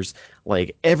launchers.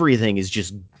 Like everything is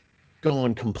just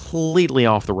gone completely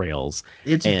off the rails.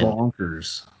 It's And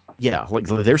bonkers. yeah, like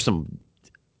there's some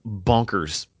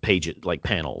bonkers pages, like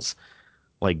panels,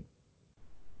 like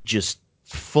just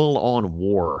full on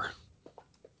war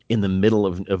in the middle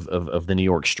of the New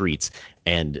York streets.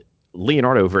 And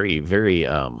Leonardo very, very,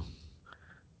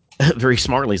 very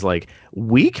smartly is like,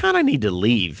 we kind of need to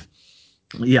leave.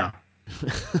 Yeah.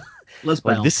 Let's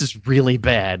Like, bounce. this is really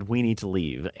bad. We need to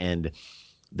leave. And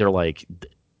they're like,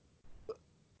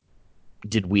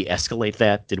 did we escalate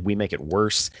that? Did we make it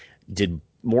worse? Did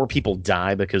more people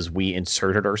die because we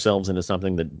inserted ourselves into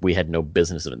something that we had no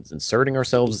business of inserting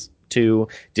ourselves to?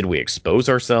 Did we expose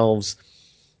ourselves?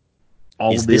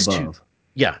 All Is of the this too above.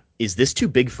 Yeah, is this too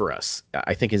big for us?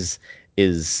 I think is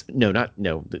no, not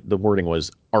no, the wording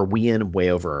was, are we in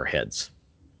way over our heads?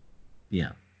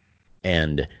 Yeah.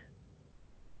 And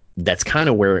that's kind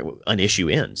of where an issue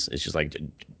ends. It's just like,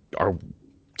 are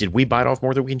did we bite off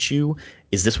more than we can chew?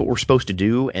 Is this what we're supposed to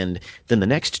do? And then the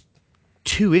next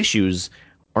two issues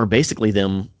are basically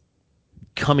them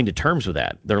coming to terms with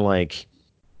that. They're like,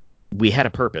 we had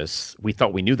a purpose. We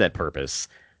thought we knew that purpose,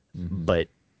 Hmm. but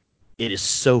it is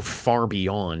so far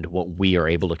beyond what we are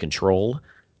able to control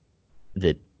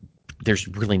that there's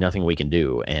really nothing we can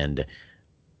do. And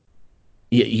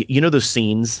You know those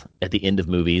scenes at the end of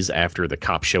movies after the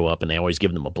cops show up and they always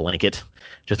give them a blanket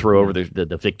to throw over Yeah.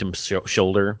 the victim's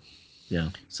shoulder. Yeah.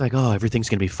 It's like, oh, everything's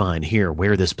gonna be fine. Here,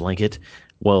 wear this blanket.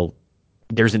 Well,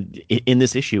 there's in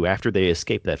this issue after they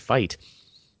escape that fight,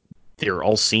 they're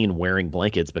all seen wearing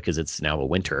blankets because it's now a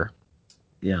winter.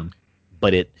 Yeah.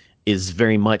 But it is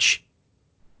very much.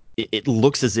 It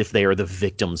looks as if they are the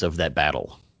victims of that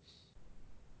battle,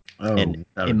 Oh, and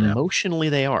without a doubt. emotionally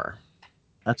they are.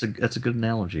 That's a good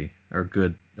analogy or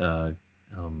good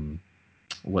um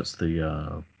what's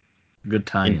the good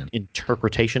tie-in?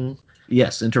 Interpretation.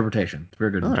 Yes, interpretation.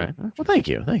 Very good All right. Well, interpretation. thank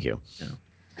you. Thank you. Yeah.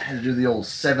 I had to do the old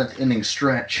seventh inning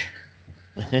stretch.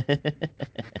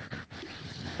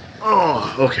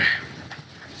 Oh, okay.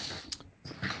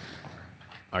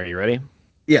 Are you ready?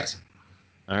 Yes.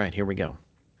 All right, here we go.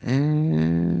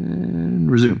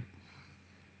 And resume.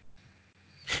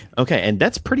 Okay, and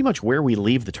that's pretty much where we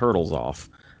leave the turtles off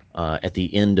at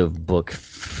the end of book,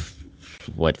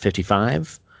 what,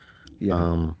 55? Yeah.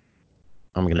 Um,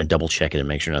 I'm going to double check it and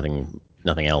make sure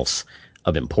nothing else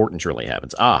of importance really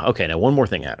happens. Okay, now one more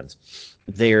thing happens.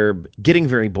 They're getting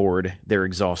very bored, they're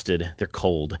exhausted, they're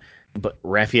cold, but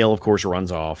Raphael, of course,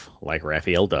 runs off like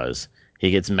Raphael does. He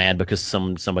gets mad because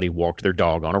somebody walked their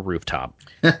dog on a rooftop.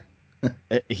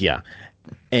 Yeah,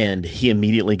 and he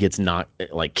immediately gets knocked,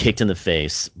 like kicked in the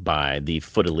face by the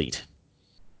Foot Elite,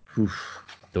 Oof.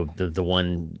 the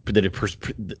one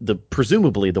that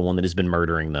presumably the one that has been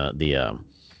murdering the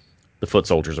foot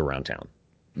soldiers around town.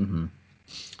 Mm-hmm.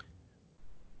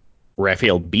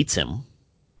 Raphael beats him,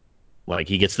 like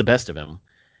he gets the best of him,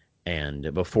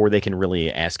 and before they can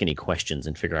really ask any questions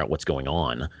and figure out what's going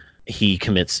on, he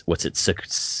commits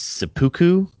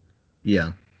seppuku.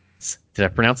 Yeah. Did I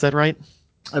pronounce that right?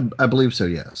 I believe so,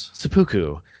 yes.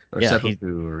 Seppuku. Or Yeah, he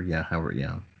seppuku, or yeah, however,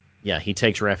 yeah. yeah he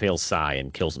takes Raphael's sai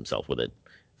and kills himself with it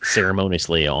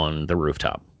ceremoniously on the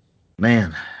rooftop.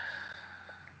 Man,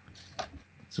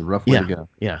 it's a rough way to Yeah, go.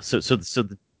 yeah. So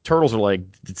the turtles are like,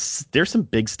 there's some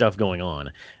big stuff going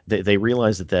on. They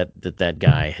realize that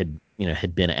guy had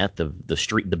been at the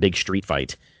big street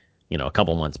fight, a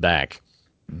couple months back.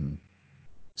 Mhm.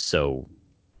 So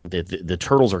the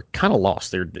turtles are kind of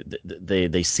lost.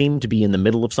 They seem to be in the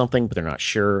middle of something, but they're not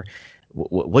sure.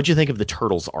 What'd you think of the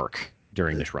turtles arc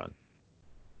during this run?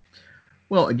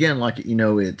 Well, again, like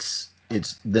it's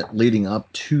that leading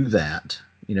up to that,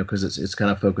 because it's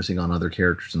kind of focusing on other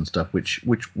characters and stuff, which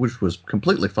was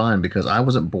completely fine because I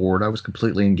wasn't bored. I was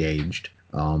completely engaged,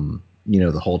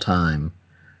 the whole time.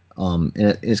 And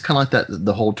it's kind of like that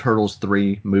the whole Turtles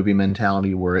 3 movie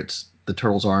mentality where it's the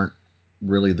turtles aren't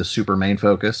really the super main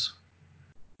focus,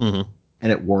 Hmm.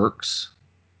 and it works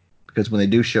because when they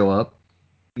do show up,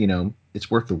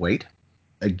 it's worth the wait.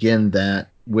 Again, that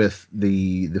with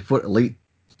the Foot Elite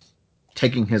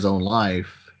taking his own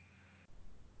life,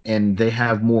 and they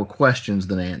have more questions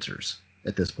than answers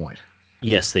at this point.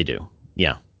 Yes, they do.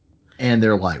 Yeah. And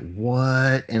they're like,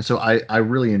 what? And so I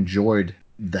really enjoyed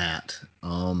that.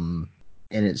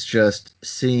 And it's just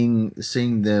seeing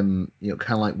them, kind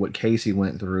of like what Casey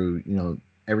went through,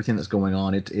 everything that's going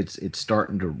on. It's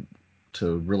starting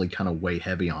to really kind of weigh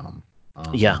heavy on them.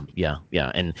 Yeah, yeah,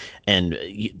 yeah, and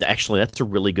actually, that's a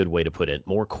really good way to put it.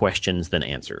 More questions than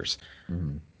answers,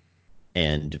 Mhm.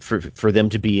 and for them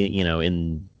to be,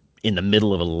 in the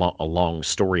middle of a long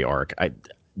story arc,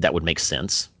 that would make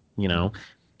sense.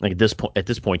 Like at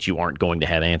this point, you aren't going to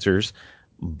have answers,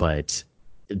 but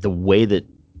the way that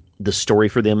the story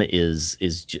for them is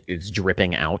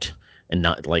dripping out, and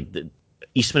not like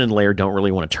Eastman and Laird don't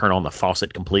really want to turn on the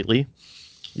faucet completely.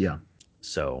 Yeah.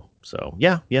 So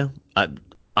yeah, yeah,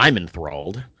 I'm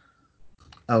enthralled.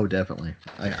 Oh, definitely.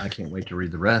 I can't wait to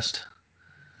read the rest.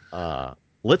 Uh,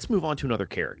 let's move on to another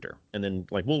character, and then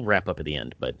like we'll wrap up at the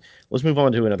end. But let's move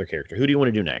on to another character. Who do you want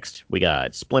to do next? We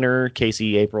got Splinter,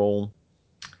 Casey, April.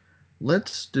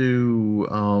 Let's do.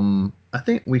 I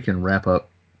think we can wrap up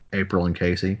April and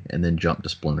Casey, and then jump to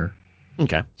Splinter.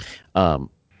 Okay. Um,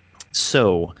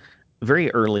 so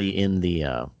very early in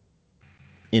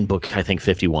book, I think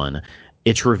 51,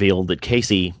 it's revealed that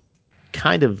Casey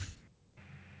kind of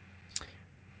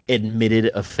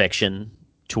admitted affection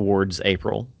towards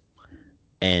April,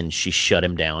 and she shut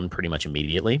him down pretty much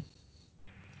immediately.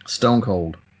 Stone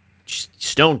Cold.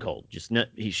 Stone cold.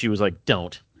 She was like,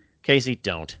 "Don't, Casey,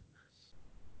 don't."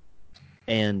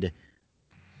 And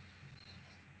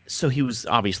so he was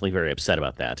obviously very upset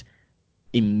about that.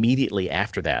 Immediately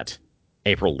after that,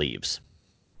 April leaves.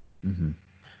 Mm-hmm.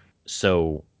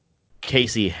 So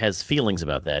Casey has feelings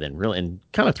about that and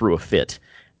kind of threw a fit,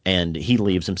 and he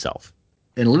leaves himself.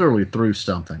 And literally threw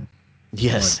something.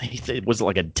 Yes, Like, was it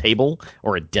like a table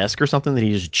or a desk or something that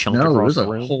he just chunked no, it across was the a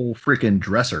room? whole freaking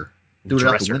dresser. Threw it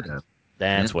out the Dresser. window. Yeah.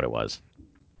 That's what it was.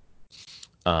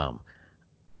 Um,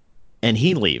 and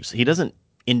he leaves. He doesn't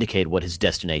indicate what his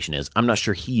destination is. I'm not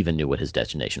sure he even knew what his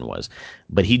destination was,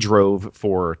 but he drove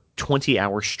for 20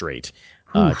 hours straight,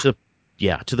 Whew.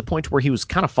 to the point where he was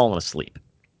kind of falling asleep.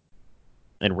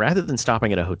 And rather than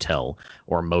stopping at a hotel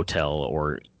or a motel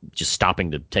or just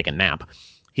stopping to take a nap,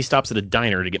 he stops at a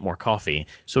diner to get more coffee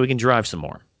so he can drive some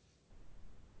more.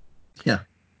 Yeah.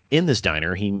 In this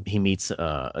diner, he meets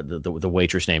the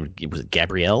waitress named, was it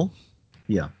Gabrielle?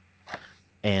 Yeah.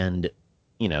 And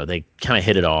they kind of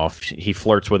hit it off. He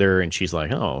flirts with her, and she's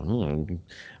like, "Oh,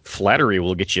 flattery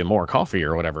will get you more coffee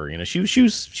or whatever." She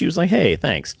was like, "Hey,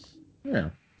 thanks." Yeah.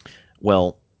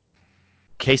 Well,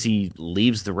 Casey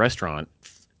leaves the restaurant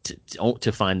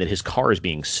to find that his car is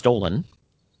being stolen.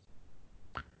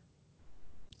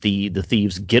 The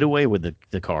thieves get away with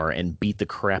the car and beat the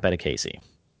crap out of Casey.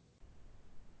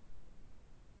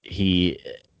 He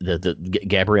the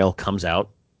Gabrielle comes out,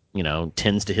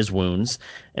 tends to his wounds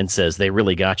and says, "They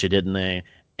really got you, didn't they?"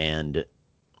 And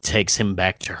takes him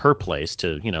back to her place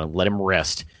to, let him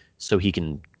rest so he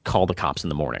can call the cops in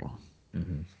the morning.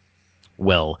 Mm-hmm.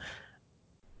 Well,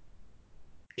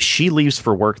 she leaves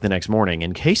for work the next morning,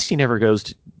 and Casey never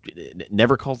calls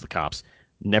the cops,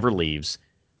 never leaves,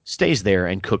 stays there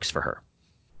and cooks for her.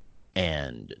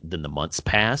 And then the months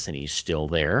pass, and he's still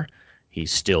there.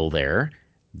 He's still there.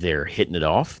 They're hitting it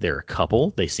off. They're a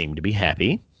couple. They seem to be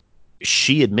happy.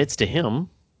 She admits to him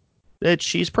that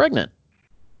she's pregnant.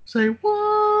 Say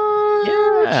what?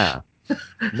 Yeah.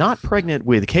 Not pregnant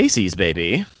with Casey's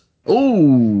baby,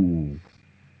 Oh.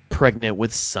 pregnant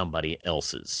with somebody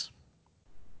else's.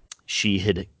 She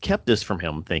had kept this from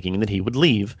him, thinking that he would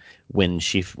leave when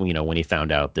when he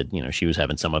found out that she was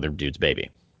having some other dude's baby.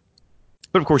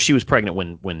 But of course, she was pregnant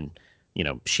when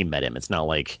she met him. It's not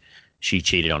like she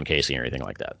cheated on Casey or anything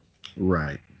like that.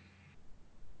 Right.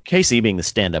 Casey, being the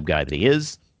stand-up guy that he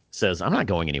is, says, "I'm not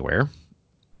going anywhere."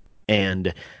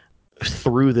 And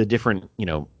through the different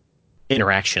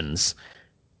interactions,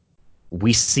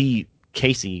 we see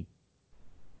Casey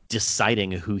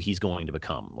deciding who he's going to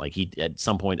become. Like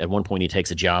at one point, he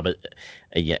takes a job at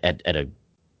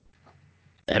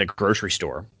a grocery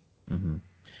store. Mm-hmm.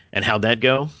 And how'd that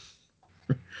go?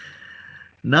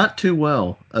 Not too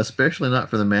well, especially not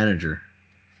for the manager.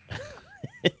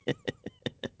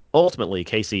 Ultimately,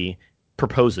 Casey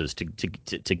proposes to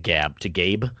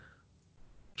Gabe.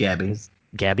 Gabby.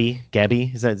 Gabby,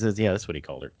 yeah, that's what he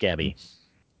called her, Gabby.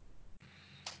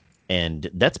 And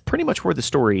that's pretty much where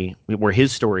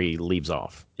his story leaves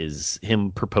off, is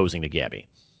him proposing to Gabby.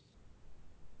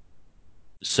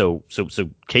 So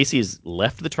Casey has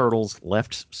left the Turtles,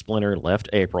 left Splinter, left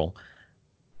April,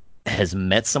 has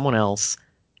met someone else,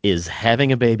 is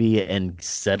having a baby, and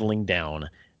settling down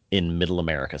in Middle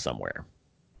America somewhere.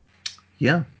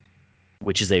 Yeah.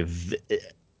 Which is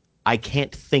I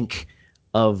can't think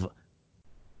of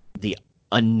the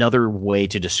another way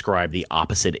to describe the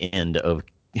opposite end of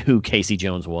who Casey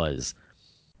Jones was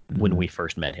when Mm-hmm. we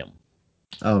first met him.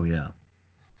 Oh yeah.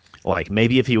 Like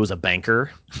maybe if he was a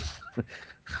banker,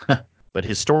 but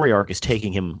his story arc is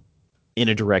taking him in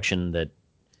a direction that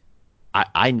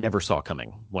I never saw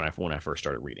coming when I first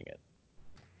started reading it.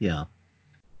 Yeah.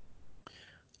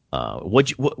 How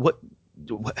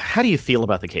do you feel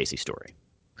about the Casey story?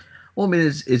 Well, I mean,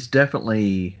 it's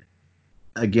definitely,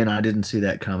 again, I didn't see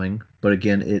that coming, but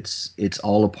again, it's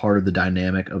all a part of the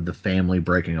dynamic of the family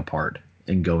breaking apart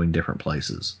and going different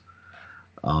places,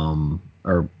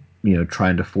 or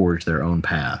trying to forge their own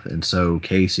path. And so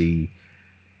Casey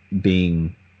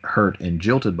being hurt and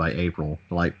jilted by April,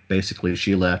 like basically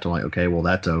she left. I'm like, okay, well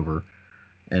that's over,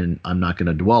 and I'm not going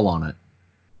to dwell on it,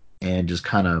 and just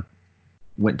kind of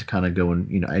went to kind of go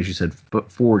and as you said,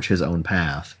 forge his own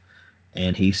path,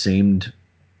 and he seems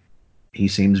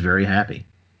very happy.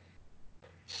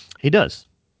 He does.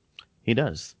 He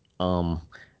does.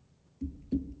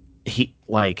 He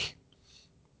like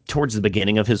towards the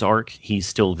beginning of his arc, he's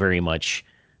still very much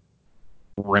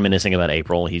reminiscing about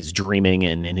April. He's dreaming,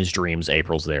 and in his dreams,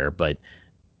 April's there. But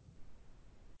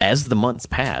as the months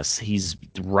pass, he's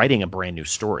writing a brand new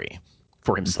story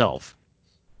for himself.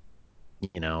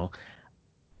 You know,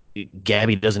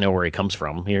 Gabby doesn't know where he comes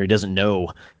from. He doesn't know.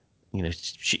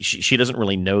 She doesn't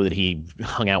really know that he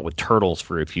hung out with turtles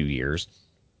for a few years.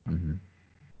 Mm-hmm.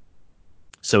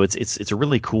 So it's a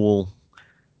really cool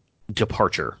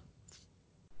departure.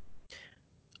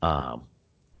 Um,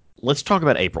 let's talk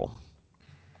about April,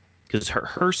 because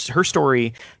her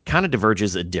story kind of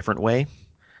diverges a different way.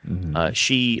 Mm-hmm.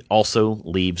 She also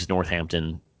leaves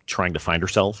Northampton trying to find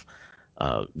herself.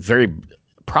 Very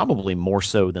probably more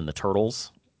so than the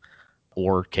Turtles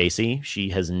or Casey. She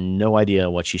has no idea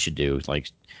what she should do. Like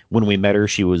when we met her,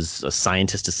 she was a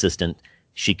scientist assistant.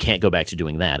 She can't go back to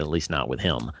doing that, at least not with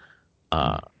him.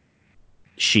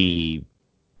 She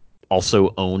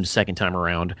also owned Second Time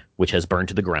Around, which has burned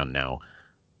to the ground now.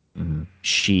 Mm-hmm.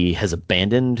 She has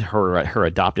abandoned her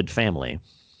adopted family,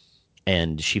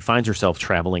 and she finds herself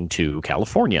traveling to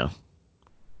California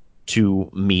to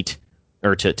meet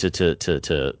or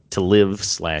to live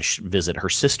slash visit her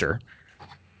sister.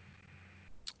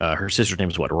 Her sister's name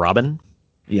is what? Robin?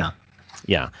 Yeah.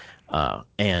 Yeah.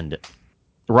 And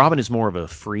Robin is more of a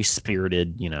free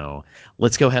spirited,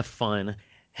 let's go have fun.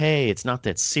 Hey, it's not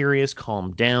that serious.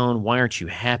 Calm down. Why aren't you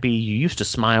happy? You used to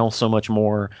smile so much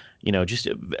more. Just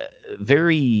a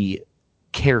very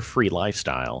carefree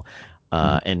lifestyle.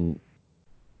 And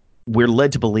we're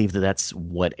led to believe that that's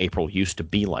what April used to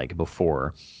be like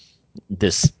before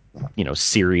this,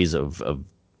 series of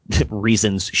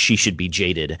reasons she should be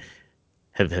jaded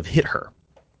have hit her.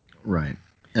 Right.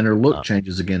 And her look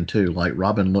changes again too. Like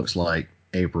Robin looks like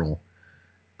April,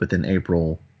 but then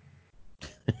April,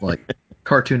 like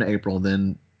cartoon April,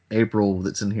 then April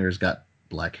that's in here has got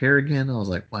black hair again. I was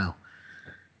like, wow,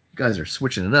 you guys are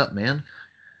switching it up, man.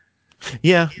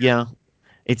 Yeah.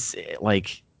 It's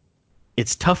like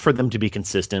it's tough for them to be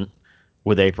consistent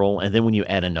with April, and then when you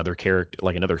add another character,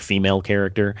 like another female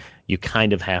character, you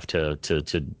kind of have to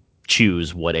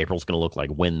choose what April's going to look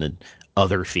like when the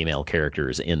other female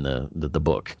characters in the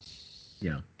book.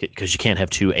 Yeah. Because you can't have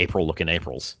two April-looking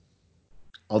Aprils.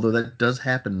 Although that does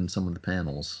happen in some of the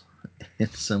panels, in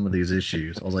some of these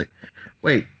issues. I was like,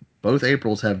 wait, both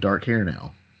Aprils have dark hair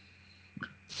now.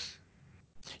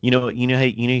 You know how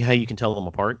you can tell them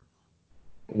apart?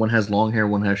 One has long hair,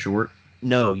 one has short.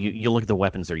 No, you look at the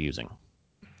weapons they're using.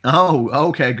 Oh,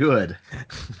 okay, good.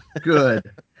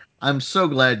 Good. I'm so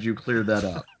glad you cleared that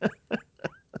up.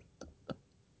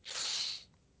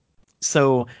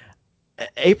 So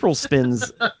April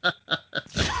spends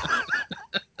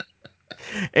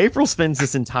April spends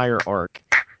this entire arc.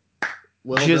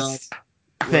 Well Just done.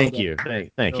 thank you.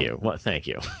 Thank you. What? Thank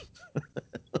you.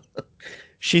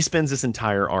 She spends this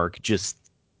entire arc just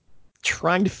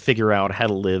trying to figure out how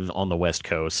to live on the West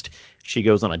Coast. She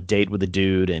goes on a date with a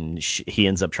dude, and he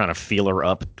ends up trying to feel her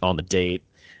up on the date,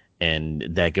 and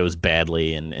that goes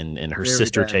badly. And her Very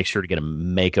sister bad. takes her to get a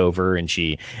makeover, and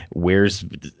she wears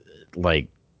like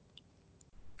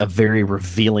a very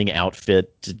revealing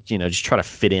outfit to, just try to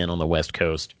fit in on the West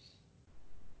Coast.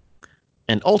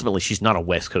 And ultimately, she's not a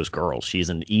West Coast girl. She's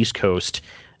an East Coast,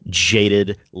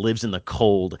 jaded, lives in the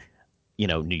cold,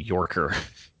 New Yorker.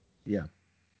 Yeah.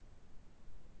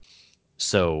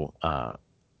 So,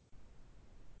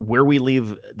 where we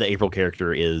leave the April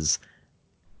character is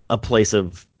a place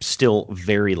of still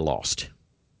very lost.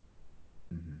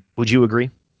 Mm-hmm. Would you agree?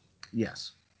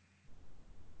 Yes.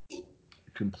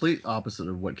 Complete opposite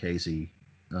of what Casey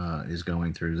is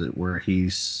going through, where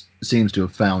he seems to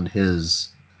have found his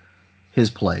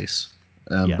place.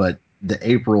 Yeah. But the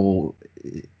April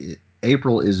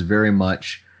is very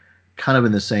much kind of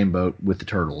in the same boat with the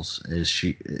Turtles, as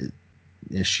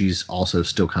she's also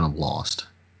still kind of lost.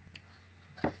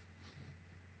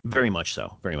 Very much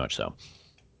so. Very much so.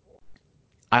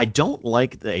 I don't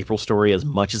like the April story as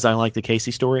much as I like the Casey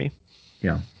story.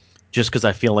 Yeah. Just because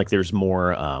I feel like there's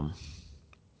more,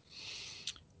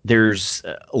 there's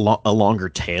a longer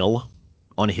tail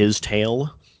on his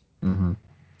tail. Mm-hmm.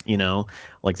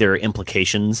 Like there are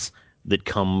implications that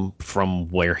come from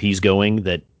where he's going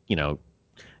that,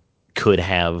 could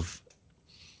have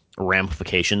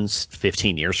ramifications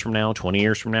 15 years from now, 20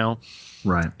 years from now.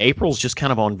 Right. April's just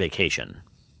kind of on vacation.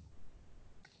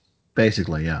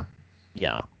 Basically, yeah.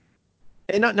 Yeah.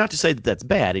 And not to say that that's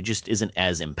bad, it just isn't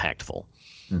as impactful.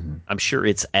 Mm-hmm. I'm sure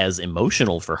it's as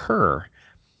emotional for her,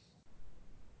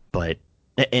 but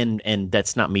and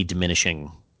that's not me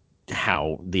diminishing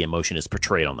how the emotion is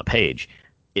portrayed on the page.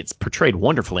 It's portrayed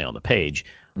wonderfully on the page.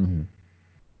 Mm-hmm.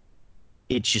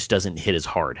 It just doesn't hit as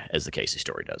hard as the Casey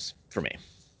story does for me.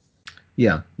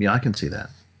 Yeah, I can see that.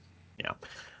 Yeah.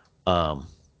 Um,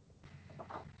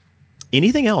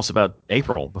 Anything else about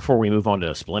April before we move on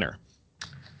to Splinter?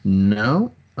 No,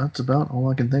 that's about all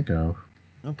I can think of.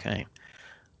 Okay.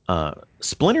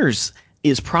 Splinters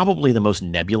is probably the most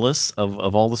nebulous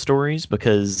of all the stories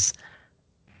because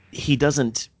he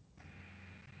doesn't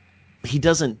he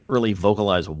doesn't really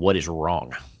vocalize what is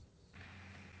wrong.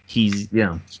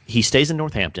 Yeah. He stays in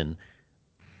Northampton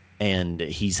and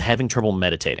he's having trouble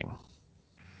meditating.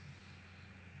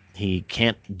 He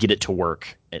can't get it to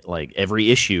work. Like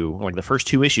every issue, like the first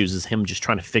two issues, is him just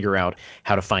trying to figure out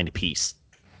how to find peace.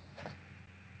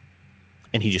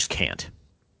 and he just can't.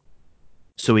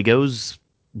 So he goes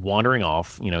wandering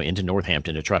off, into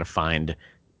Northampton to try to find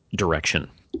direction.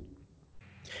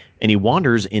 And he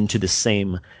wanders into the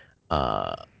same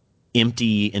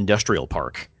empty industrial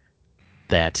park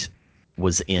that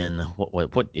was in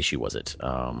what issue was it?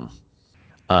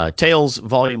 Tales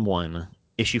Volume 1,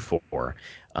 Issue 4,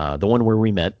 the one where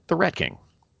we met the Rat King.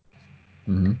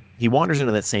 Mm-hmm. He wanders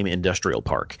into that same industrial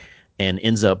park and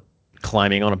ends up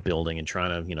climbing on a building and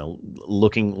trying to,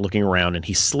 looking around, and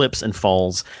he slips and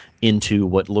falls into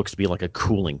what looks to be like a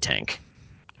cooling tank,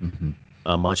 mm-hmm.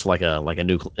 Much like a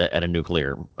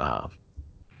nuclear,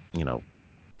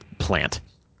 plant.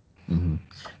 Mm-hmm.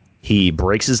 He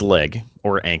breaks his leg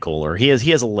or ankle, or he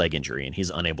has a leg injury, and he's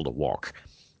unable to walk.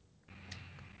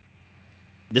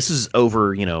 This is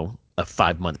over, a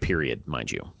 5-month period,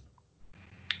 mind you.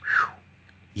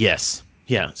 Yes.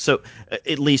 Yeah. So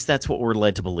at least that's what we're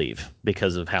led to believe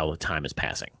because of how the time is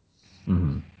passing.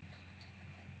 Mm-hmm.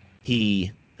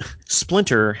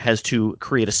 Splinter has to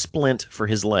create a splint for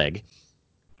his leg.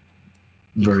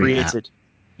 He Very creates apt. it.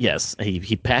 Yes.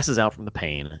 He passes out from the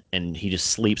pain, and he just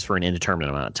sleeps for an indeterminate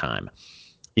amount of time.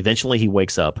 Eventually, he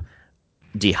wakes up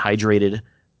dehydrated,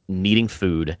 needing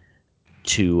food,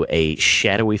 to a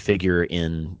shadowy figure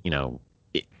in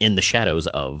the shadows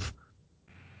of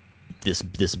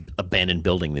this abandoned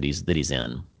building that he's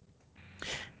in,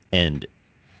 and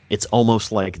it's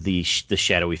almost like the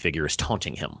shadowy figure is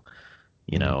taunting him.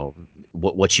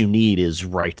 What you need is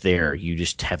right there. You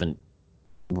just haven't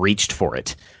reached for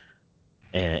it,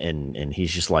 and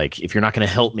he's just like, if you're not going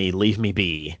to help me, leave me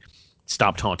be.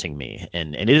 Stop taunting me.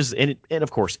 And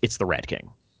of course it's the Rat King.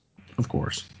 Of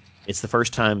course, it's the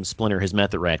first time Splinter has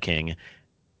met the Rat King,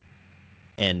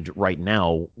 and right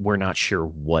now we're not sure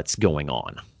what's going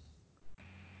on.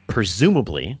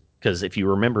 Presumably, because if you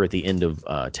remember at the end of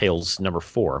Tales number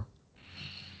 4,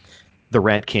 the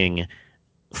Rat King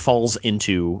falls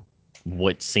into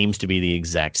what seems to be the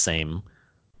exact same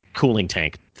cooling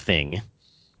tank thing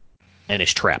and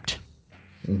is trapped.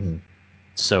 mm-hmm.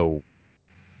 So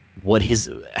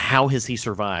how has he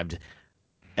survived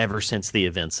ever since the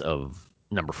events of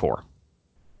number 4?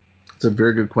 It's a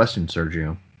very good question,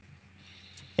 Sergio.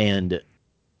 And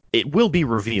it will be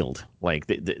revealed. Like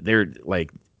they're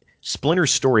like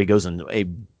Splinter's story goes in a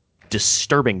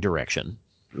disturbing direction.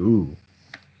 Ooh.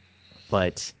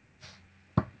 But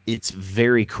it's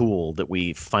very cool that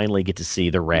we finally get to see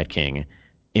the Rat King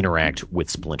interact with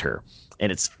Splinter.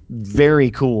 And it's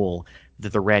very cool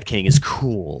that the Rat King is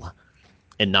cool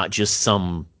and not just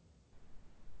some,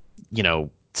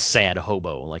 sad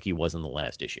hobo like he was in the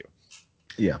last issue.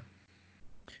 Yeah.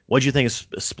 What'd you think of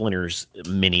Splinter's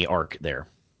mini arc there?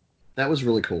 That was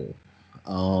really cool.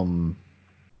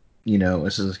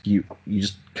 It's just you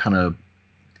just kind of,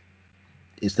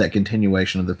 it's that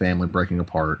continuation of the family breaking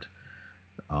apart.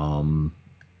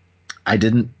 I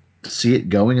didn't see it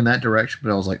going in that direction,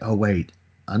 but I was like, oh wait,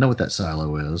 I know what that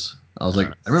silo is. I was like,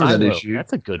 I remember that issue.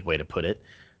 That's a good way to put it.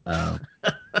 Or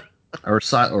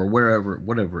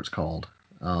whatever it's called.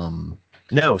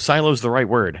 No, silo's the right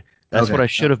word. That's okay. what I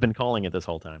should have been calling it this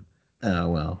whole time. Oh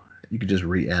well, you could just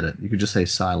re-edit. You could just say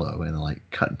silo and like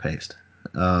cut and paste.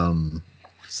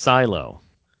 Silo.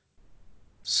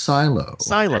 Silo.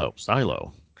 Silo.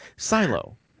 Silo.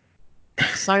 Silo.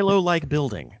 Silo-like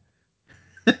building.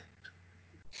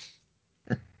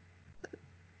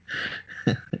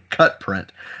 Cut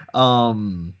print.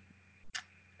 And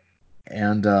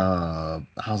I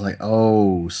was like,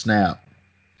 oh snap.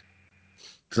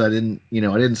 Because I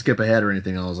didn't skip ahead or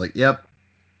anything. I was like, yep,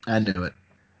 I knew it.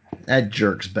 That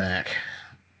jerk's back.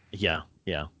 Yeah.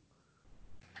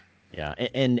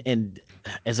 And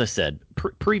as I said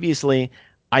previously,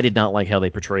 I did not like how they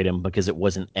portrayed him because it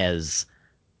wasn't as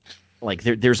like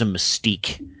there's a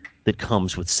mystique that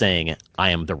comes with saying I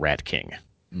am the Rat King.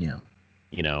 Yeah.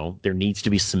 There needs to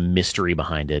be some mystery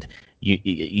behind it.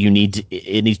 It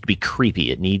needs to be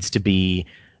creepy. It needs to be,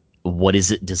 what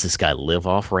is it? Does this guy live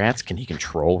off rats? Can he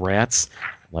control rats?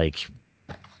 Like,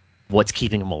 what's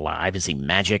keeping him alive? Is he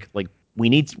magic? Like, we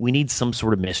need some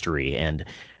sort of mystery, and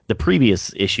the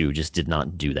previous issue just did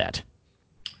not do that.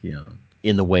 Yeah.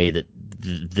 In the way that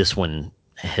this one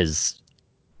has,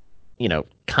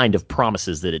 kind of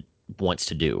promises that it wants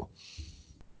to do.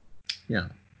 Yeah.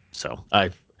 So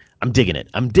I'm digging it.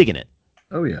 I'm digging it.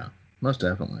 Oh yeah, most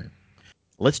definitely.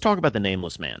 Let's talk about the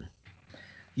Nameless Man.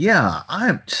 Yeah,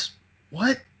 I'm just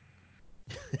what?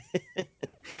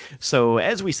 So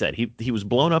as we said, he was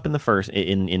blown up in the first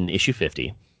in issue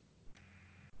 50.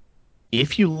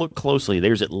 If you look closely,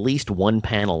 there's at least one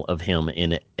panel of him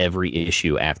in every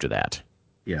issue after that.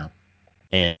 Yeah.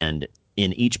 And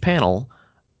in each panel,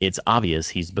 it's obvious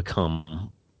he's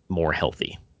become more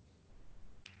healthy.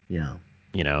 Yeah.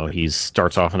 He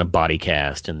starts off in a body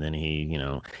cast, and then he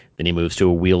moves to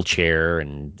a wheelchair,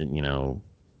 and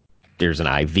there's an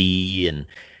IV, and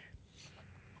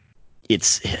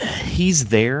he's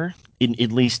there.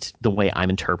 At least the way I'm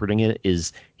interpreting it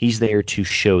is he's there to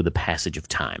show the passage of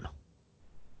time.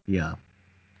 Yeah.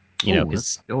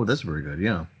 Because That's very good.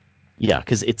 Yeah. yeah,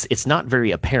 because it's not very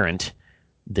apparent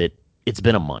that it's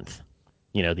been a month.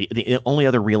 The only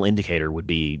other real indicator would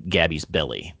be Gabby's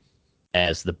belly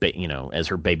as as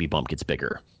her baby bump gets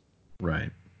bigger. Right.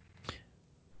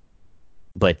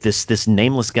 But this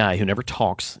nameless guy who never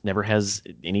talks, never has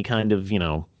any kind of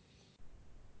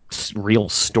real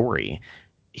story,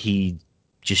 he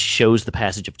just shows the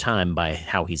passage of time by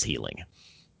how he's healing.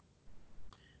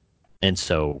 And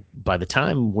so by the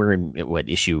time we're in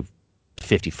issue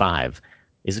 55,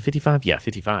 is it 55? Yeah,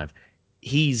 55.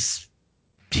 He's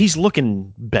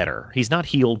looking better. He's not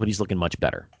healed, but he's looking much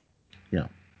better. Yeah.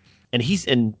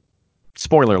 And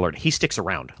spoiler alert, he sticks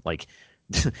around. Like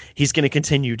he's going to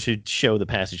continue to show the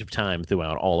passage of time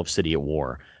throughout all of City at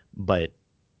War, but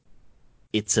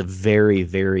it's a very,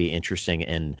 very interesting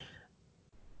and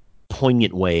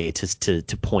poignant way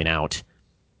to point out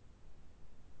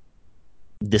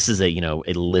this is a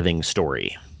living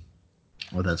story.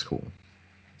 Oh, that's cool.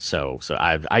 So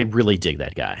I really dig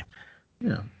that guy.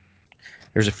 Yeah.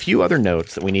 There's a few other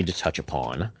notes that we need to touch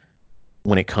upon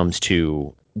when it comes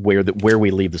to where we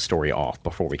leave the story off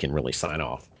before we can really sign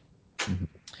off. Mm-hmm.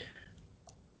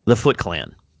 The Foot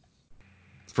Clan.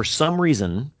 For some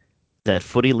reason, that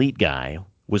Foot Elite guy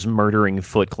was murdering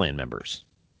Foot Clan members.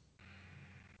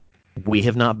 We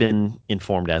have not been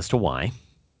informed as to why.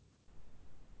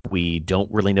 We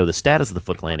don't really know the status of the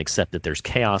Foot Clan except that there's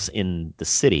chaos in the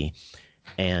city,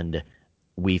 and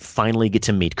we finally get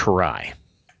to meet Karai.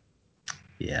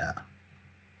 Yeah.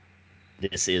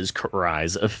 This is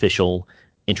Karai's official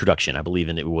introduction. I believe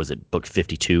it was at book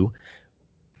 52.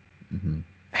 Mm-hmm.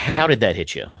 How did that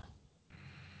hit you?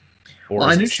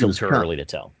 Or is it still too early to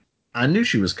tell? I knew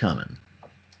she was coming.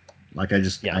 Like I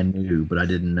knew, but I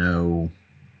didn't know,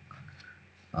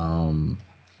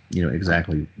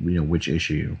 exactly, which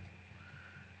issue.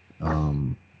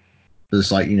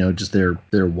 It's like, just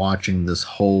they're watching this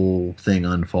whole thing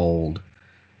unfold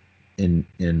in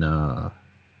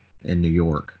New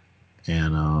York,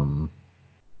 and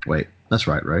wait, that's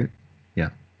right? Yeah.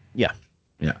 Yeah.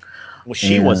 Yeah. Well,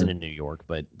 she wasn't in New York,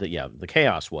 but the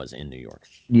chaos was in New York.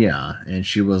 Yeah, and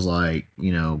she was like,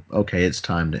 okay, it's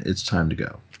time to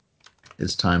go.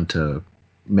 It's time to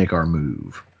make our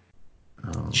move.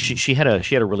 She had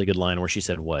a really good line where she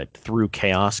said, "What? Through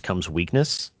chaos comes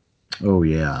weakness." Oh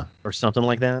yeah, or something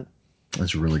like that.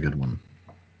 That's a really good one.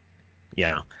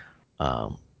 Yeah,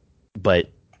 but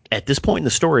at this point in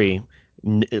the story,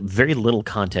 very little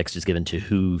context is given to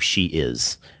who she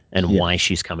is and why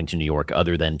she's coming to New York,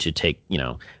 other than to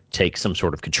take some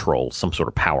sort of control, some sort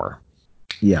of power.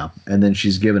 Yeah, and then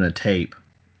she's given a tape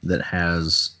that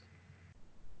has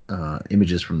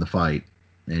images from the fight,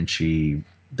 and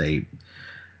they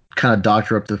kind of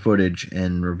doctor up the footage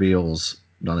and reveals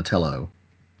Donatello.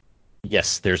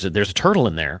 Yes, there's a turtle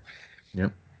in there.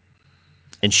 Yep.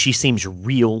 And she seems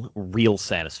real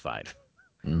satisfied.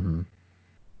 Mm-hmm.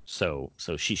 So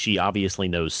she obviously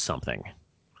knows something.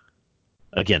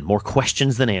 Again, more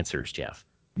questions than answers, Jeff.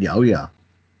 Yeah. Oh yeah.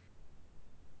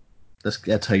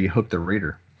 That's how you hook the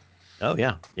reader. Oh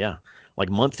yeah. Like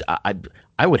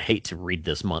I would hate to read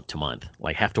this month to month.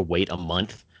 Like have to wait a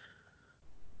month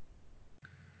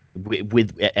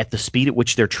with at the speed at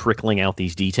which they're trickling out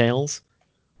these details.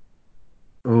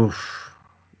 Oof.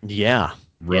 Yeah.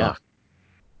 Rough.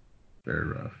 Yeah. Very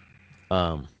rough.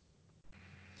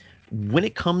 When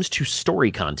it comes to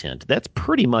story content, that's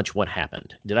pretty much what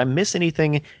happened. Did I miss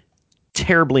anything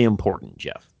terribly important,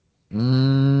 Jeff?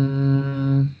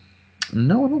 No,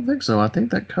 I don't think so. I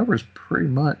think that covers pretty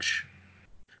much.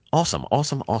 Awesome.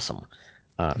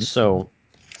 So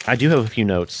I do have a few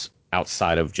notes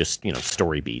outside of just,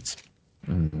 story beats.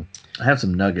 Mm. I have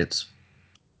some nuggets.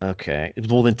 Okay.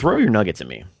 Well, then throw your nuggets at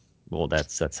me. Well,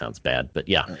 that sounds bad, but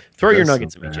yeah, throw your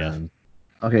nuggets at me, Jeff.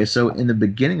 Okay, so in the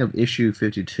beginning of issue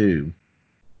 52,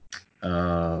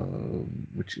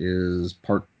 which is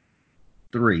part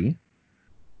 3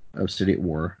 of City at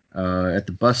War, at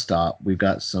the bus stop, we've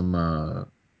got some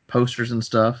posters and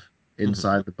stuff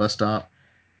inside the bus stop.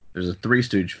 There's a Three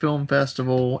Stooge Film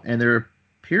Festival, and there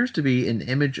appears to be an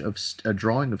image of a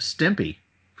drawing of Stimpy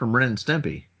from Ren and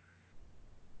Stimpy.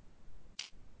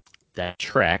 That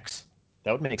tracks.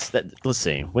 That would make sense. Let's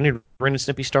see. When did Ren and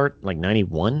Stimpy start? Like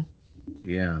 91?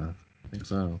 Yeah, I think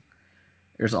so.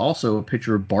 There's also a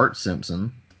picture of Bart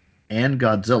Simpson and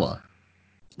Godzilla.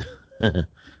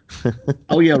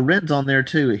 Oh yeah, Ren's on there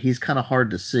too. He's kind of hard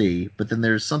to see, but then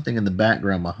there's something in the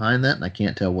background behind that, and I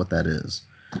can't tell what that is.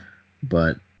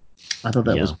 But I thought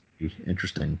that Yeah, was pretty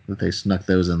interesting that they snuck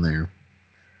those in there.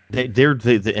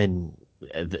 and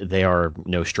they are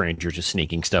no stranger to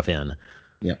sneaking stuff in.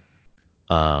 Yep.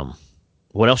 Um,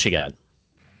 what else you got?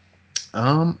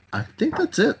 I think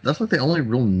that's it. That's like the only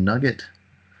real nugget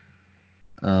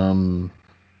um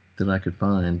that I could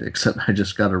find. Except I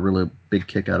just got a really big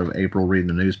kick out of April reading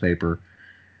the newspaper,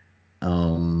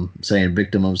 saying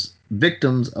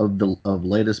victims of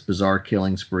latest bizarre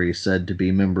killing spree said to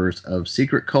be members of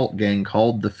secret cult gang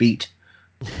called the Feet.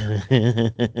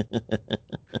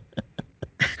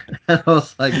 And I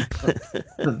was like,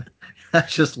 I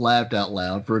just laughed out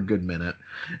loud for a good minute.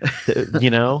 You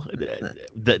know,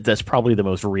 that's probably the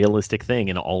most realistic thing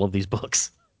in all of these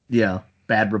books. Yeah,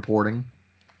 bad reporting.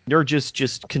 They're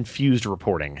just confused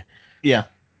reporting. Yeah.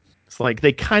 It's like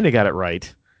they kind of got it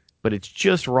right, but it's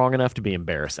just wrong enough to be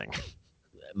embarrassing.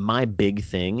 My big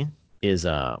thing is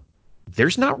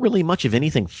there's not really much of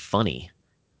anything funny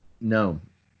No.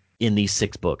 in these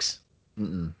 6 books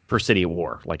Mm-mm. for City of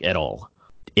War, like at all.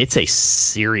 It's a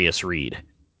serious read.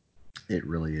 It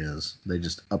really is. They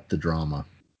just up the drama.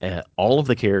 All of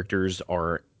the characters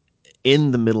are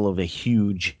in the middle of a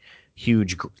huge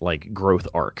like growth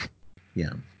arc,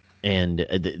 Yeah. and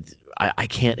I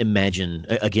can't imagine.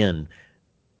 Again,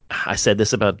 I said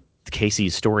this about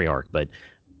Casey's story arc, but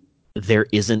there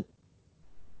isn't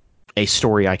a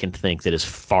story I can think that is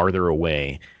farther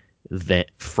away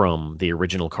from the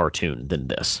original cartoon than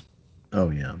this. Oh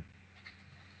yeah.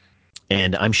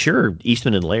 And I'm sure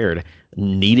Eastman and Laird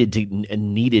needed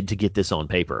to get this on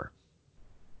paper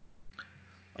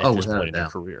at Oh, this without point a in their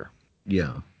doubt. career.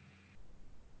 Yeah.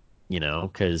 You know,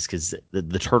 because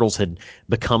the turtles had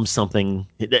become something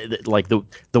like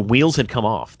the wheels had come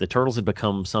off. The turtles had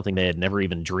become something they had never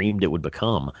even dreamed it would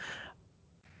become,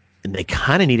 and they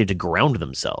kind of needed to ground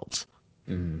themselves.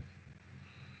 Mm.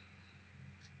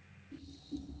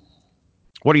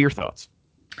 What are your thoughts?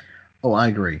 Oh, I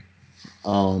agree.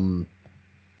 Um,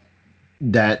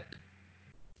 that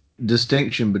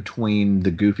distinction between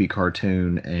the Goofy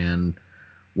cartoon and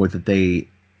what that they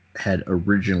had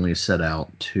originally set out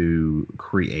to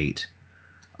create,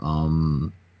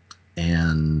 um,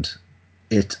 and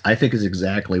it I think is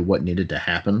exactly what needed to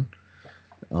happen.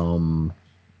 Um,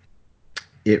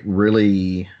 it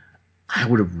really, I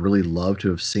would have really loved to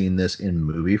have seen this in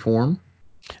movie form.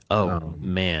 Oh Um,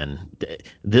 man,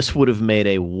 this would have made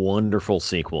a wonderful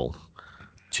sequel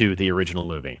to the original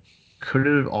movie. could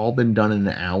it have all been done in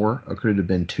an hour, or could it have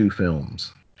been two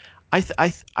films? I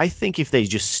think if they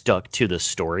just stuck to the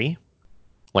story,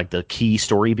 like the key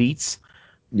story beats,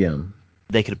 Yeah.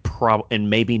 they could and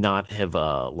maybe not have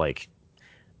like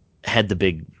had the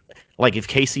big, like if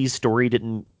Casey's story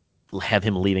didn't have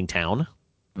him leaving town,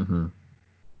 Hmm.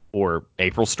 or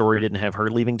April's story didn't have her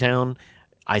leaving town,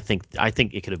 I think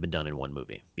it could have been done in one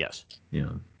movie. Yes,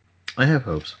 Yeah. I have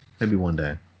hopes. Maybe one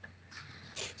day.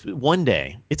 so one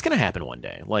day it's gonna happen. One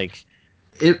day, like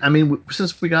I mean,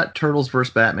 since we got Turtles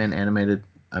versus Batman animated,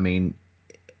 I mean,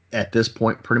 at this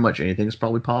point, pretty much anything is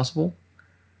probably possible.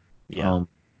 yeah, Um,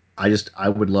 I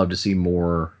would love to see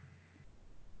more,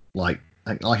 like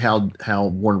how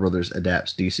Warner Brothers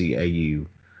adapts DCAU,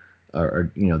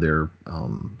 or their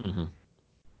hmm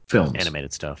films.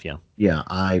 animated stuff. Yeah, Yeah,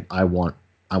 I want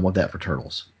that for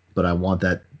Turtles, but I want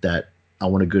that I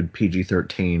want a good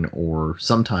PG-13 or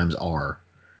sometimes R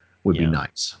would be yeah.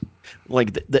 nice.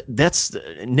 Like that's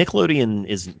Nickelodeon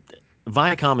is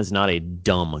Viacom is not a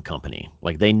dumb company.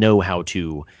 Like they know how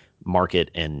to market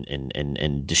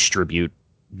and distribute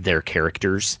their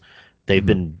characters.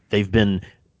 Hmm. They've been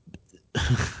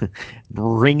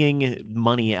wringing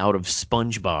money out of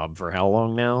SpongeBob for how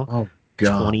long now? Oh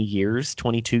God, 20 years,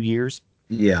 22 years.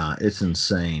 yeah, it's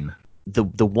insane. The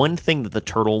one thing that the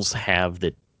Turtles have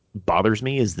that bothers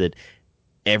me is that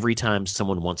every time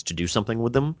someone wants to do something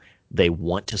with them, they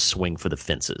want to swing for the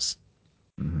fences.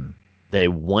 Hmm. They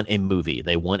want a movie.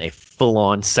 They want a full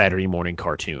on Saturday morning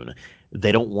cartoon.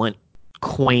 They don't want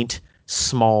quaint,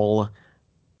 small,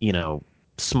 you know,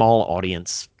 small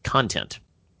audience content.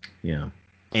 Yeah,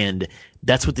 And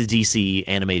that's what the DC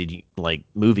animated like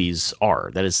movies are.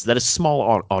 That is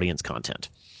small audience content.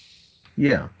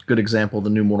 yeah. Good example, the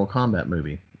new Mortal Kombat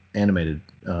movie, animated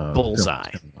film that's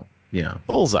Bullseye. coming out. Yeah,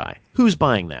 Bullseye. Who's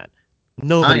buying that? I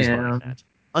Nobody's buying am. that.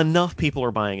 Enough people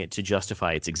are buying it to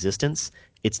justify its existence.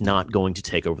 It's not going to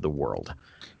take over the world.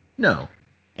 No,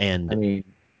 I And mean, you've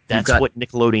that's got what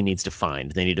Nickelodeon needs to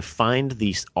find. They need to find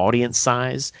the audience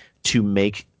size to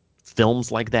make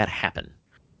films like that happen.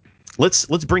 let's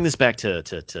bring this back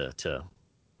to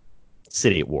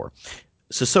City at War.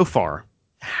 So far,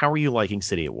 how are you liking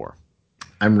City at War?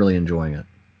 I'm really enjoying it.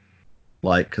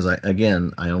 Like, because I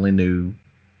only knew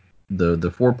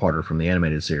the four-parter from the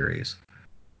animated series.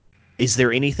 Is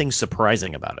there anything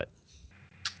surprising about it?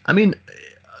 I mean,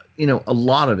 a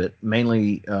lot of it,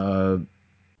 mainly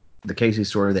the Casey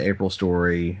story, the April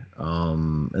story,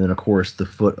 and then of course the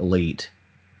Foot Elite.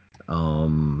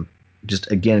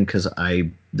 Just again, because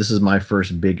this is my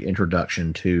first big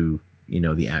introduction to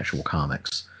the actual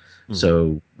comics. Mm-hmm.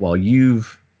 So while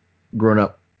you've grown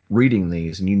up reading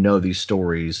these and you know these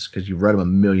stories because you've read them a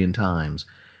million times,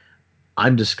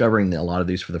 I'm discovering a lot of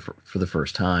these for the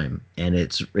first time, and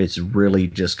it's really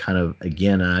just kind of,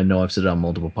 again, and I know I've said it on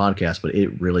multiple podcasts, but it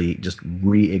really just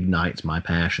reignites my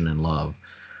passion and love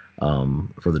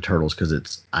for the Turtles,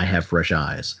 because I have fresh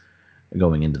eyes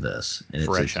going into this, and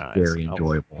Fresh it's eyes. very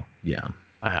enjoyable. Yeah,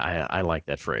 I like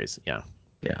that phrase. Yeah.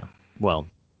 yeah, Well,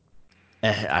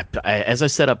 as I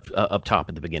said up top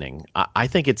at the beginning, I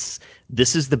think this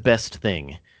is the best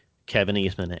thing Kevin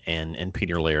Eastman and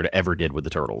Peter Laird ever did with the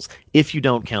Turtles. If you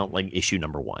don't count like issue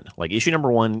number one, like issue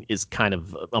number one is kind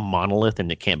of a monolith and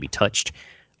it can't be touched,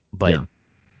 but yeah.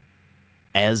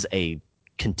 as a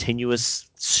continuous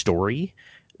story,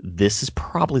 this is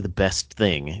probably the best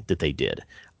thing that they did.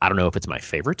 I don't know if it's my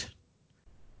favorite.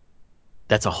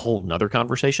 That's a whole nother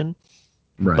conversation,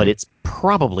 but Right. it's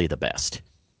probably the best.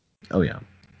 Oh yeah.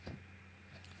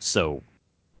 So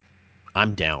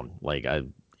I'm down. Like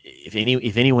if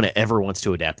anyone ever wants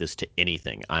to adapt this to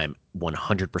anything, I'm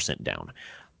 100% down.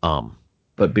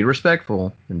 But be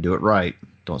respectful and do it right.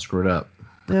 Don't screw it up.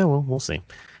 Yeah, well, we'll see.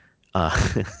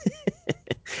 Uh,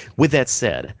 with that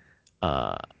said,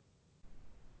 uh,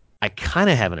 I kind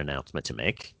of have an announcement to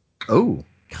make. Oh.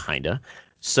 Kinda.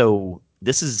 So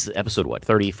this is episode what,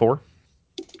 34?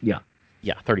 Yeah.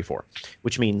 Yeah, 34.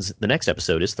 Which means the next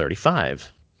episode is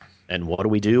 35. And what do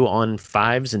we do on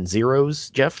fives and zeros,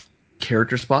 Jeff?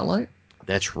 Character spotlight.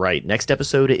 That's right. Next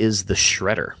episode is the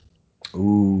Shredder.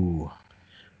 Ooh.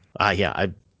 Yeah,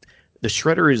 the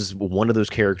Shredder is one of those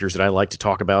characters that I like to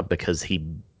talk about because he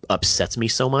upsets me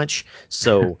so much.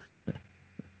 So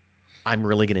I'm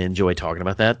really going to enjoy talking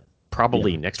about that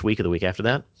probably Yeah. next week or the week after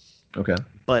that. Okay.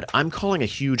 But I'm calling a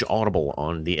huge audible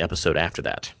on the episode after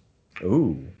that.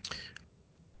 Ooh.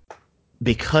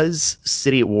 Because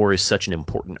City at War is such an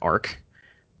important arc,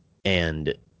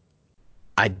 and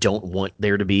I don't want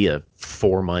there to be a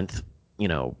 4-month,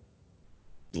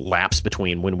 lapse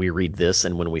between when we read this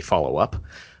and when we follow up.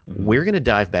 Mm-hmm. We're going to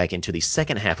dive back into the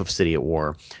second half of City at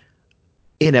War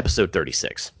in episode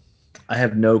 36. I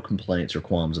have no complaints or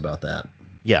qualms about that.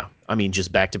 Yeah, I mean,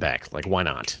 just back to back. Like, why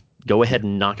not? Go ahead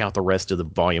and knock out the rest of the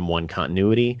Volume 1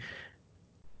 continuity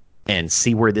and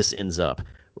see where this ends up,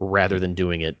 rather than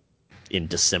doing it in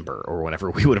December or whenever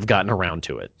we would have gotten around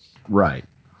to it. Right.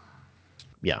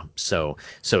 Yeah, so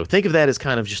think of that as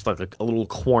kind of just like a little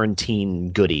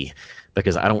quarantine goodie,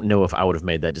 because I don't know if I would have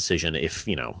made that decision if,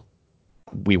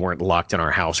 we weren't locked in our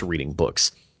house reading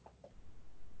books.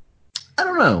 I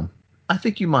don't know. I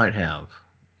think you might have.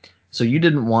 So you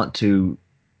didn't want to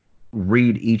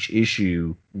read each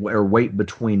issue or wait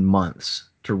between months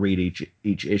to read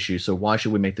each issue. So why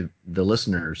should we make the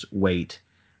listeners wait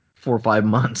 4 or 5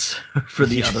 months for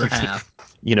the other half?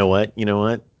 You know what?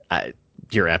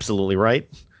 You're absolutely right.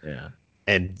 Yeah.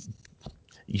 And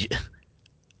it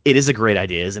is a great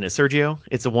idea, isn't it, Sergio?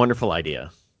 It's a wonderful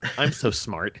idea. I'm so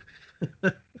smart.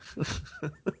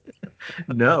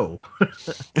 No.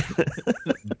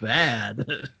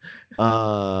 Bad.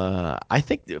 I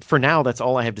think for now that's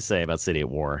all I have to say about City at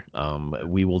War.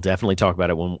 We will definitely talk about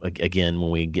it when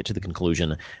we get to the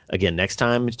conclusion. Again, next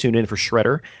time tune in for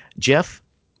Shredder. Jeff,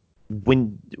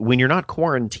 when you're not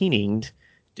quarantining,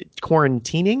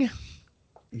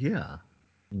 Yeah.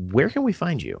 where can we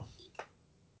find you?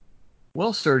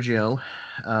 Well, Sergio,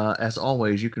 as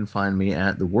always, you can find me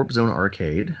at the Warp Zone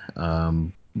Arcade,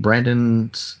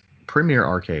 Brandon's premier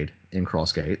arcade in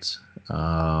Crossgates.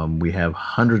 We have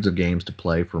hundreds of games to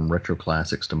play, from retro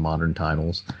classics to modern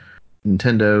titles.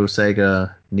 Nintendo,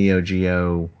 Sega, Neo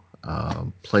Geo,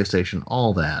 PlayStation,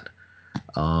 all that.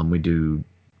 We do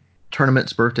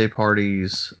tournaments, birthday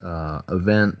parties,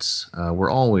 events. We're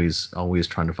always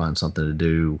trying to find something to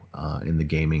do in the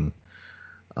gaming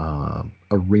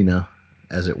arena,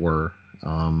 as it were.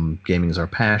 Gaming is our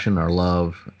passion, our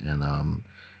love, and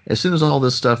as soon as all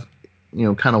this stuff,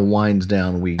 kind of winds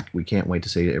down, we can't wait to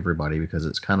say to everybody, because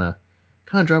it's kind of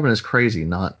driving us crazy,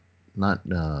 not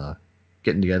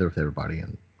getting together with everybody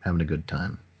and having a good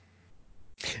time.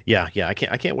 Yeah, I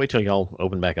can't wait till y'all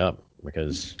open back up,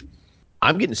 because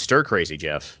I'm getting stir crazy,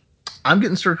 Jeff. I'm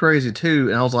getting stir crazy too,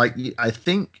 and I was like, I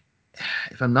think,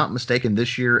 if I'm not mistaken,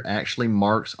 this year actually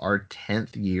marks our 10th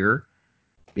year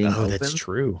being Oh, that's open.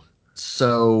 true.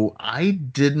 So I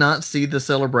did not see the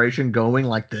celebration going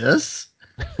like this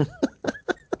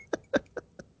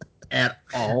at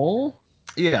all.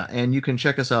 Yeah, and you can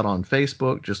check us out on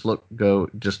Facebook. Just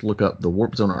look up the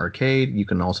Warp Zone Arcade. You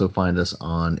can also find us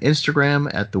on Instagram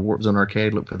at the Warp Zone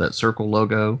Arcade. Look for that circle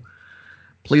logo.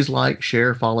 Please like,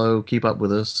 share, follow, keep up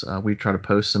with us. We try to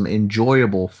post some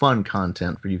enjoyable, fun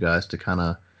content for you guys to kind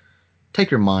of take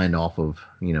your mind off of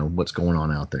what's going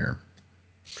on out there.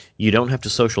 You don't have to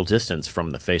social distance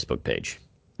from the Facebook page.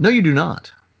 No, you do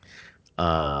not.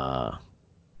 Uh,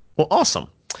 well, awesome.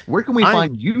 Where can we I'm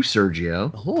find you,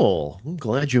 Sergio? I'm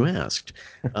glad you asked.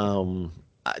 Um,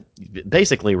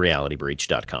 Basically,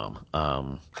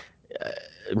 realitybreach.com.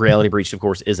 Reality Breach, of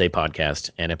course, is a podcast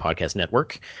and a podcast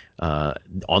network.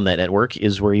 On that network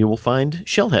is where you will find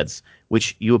Shellheads,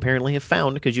 which you apparently have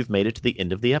found because you've made it to the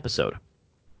end of the episode.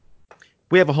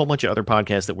 We have a whole bunch of other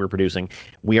podcasts that we're producing.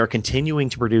 We are continuing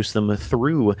to produce them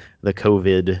through the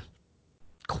COVID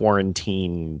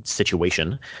quarantine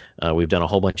situation. We've done a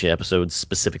whole bunch of episodes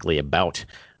specifically about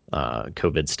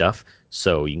COVID stuff.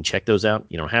 So you can check those out.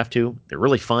 You don't have to. They're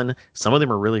really fun. Some of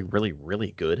them are really, really,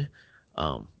 really good.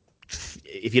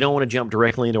 If you don't want to jump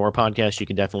directly into our podcast, you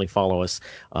can definitely follow us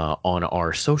on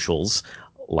our socials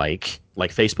like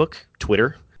Facebook,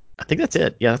 Twitter. I think that's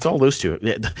it. Yeah, that's all those two.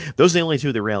 Those are the only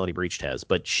two that Reality Breached has.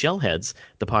 But Shellheads,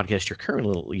 the podcast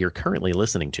you're currently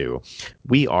listening to,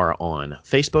 we are on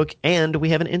Facebook and we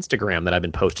have an Instagram that I've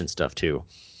been posting stuff to.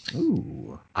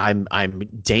 Ooh. I'm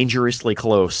dangerously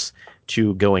close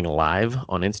to going live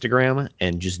on Instagram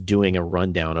and just doing a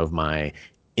rundown of my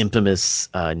infamous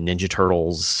Ninja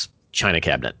Turtles China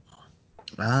cabinet.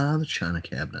 Ah, the China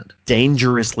cabinet.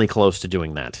 Dangerously close to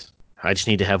doing that. I just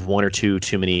need to have one or two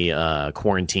too many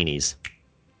quarantinis.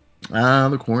 Ah,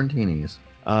 the quarantinis.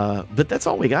 But that's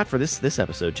all we got for this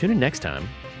episode. Tune in next time.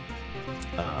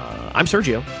 I'm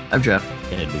Sergio. I'm Jeff.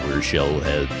 And we're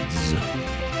Shellheads.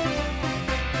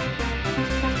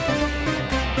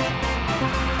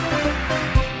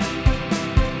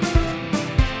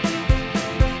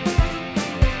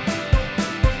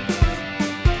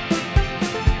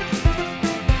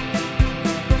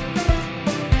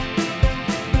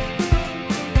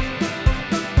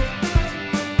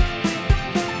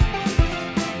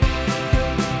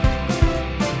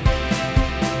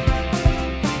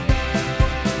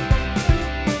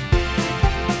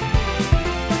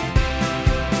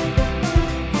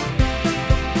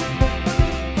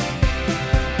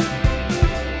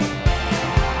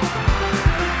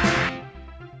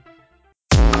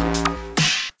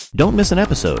 Don't miss an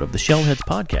episode of the Shellheads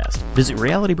podcast. Visit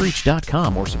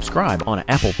realitybreach.com or subscribe on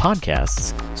Apple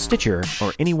Podcasts, Stitcher,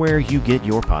 or anywhere you get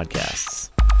your podcasts.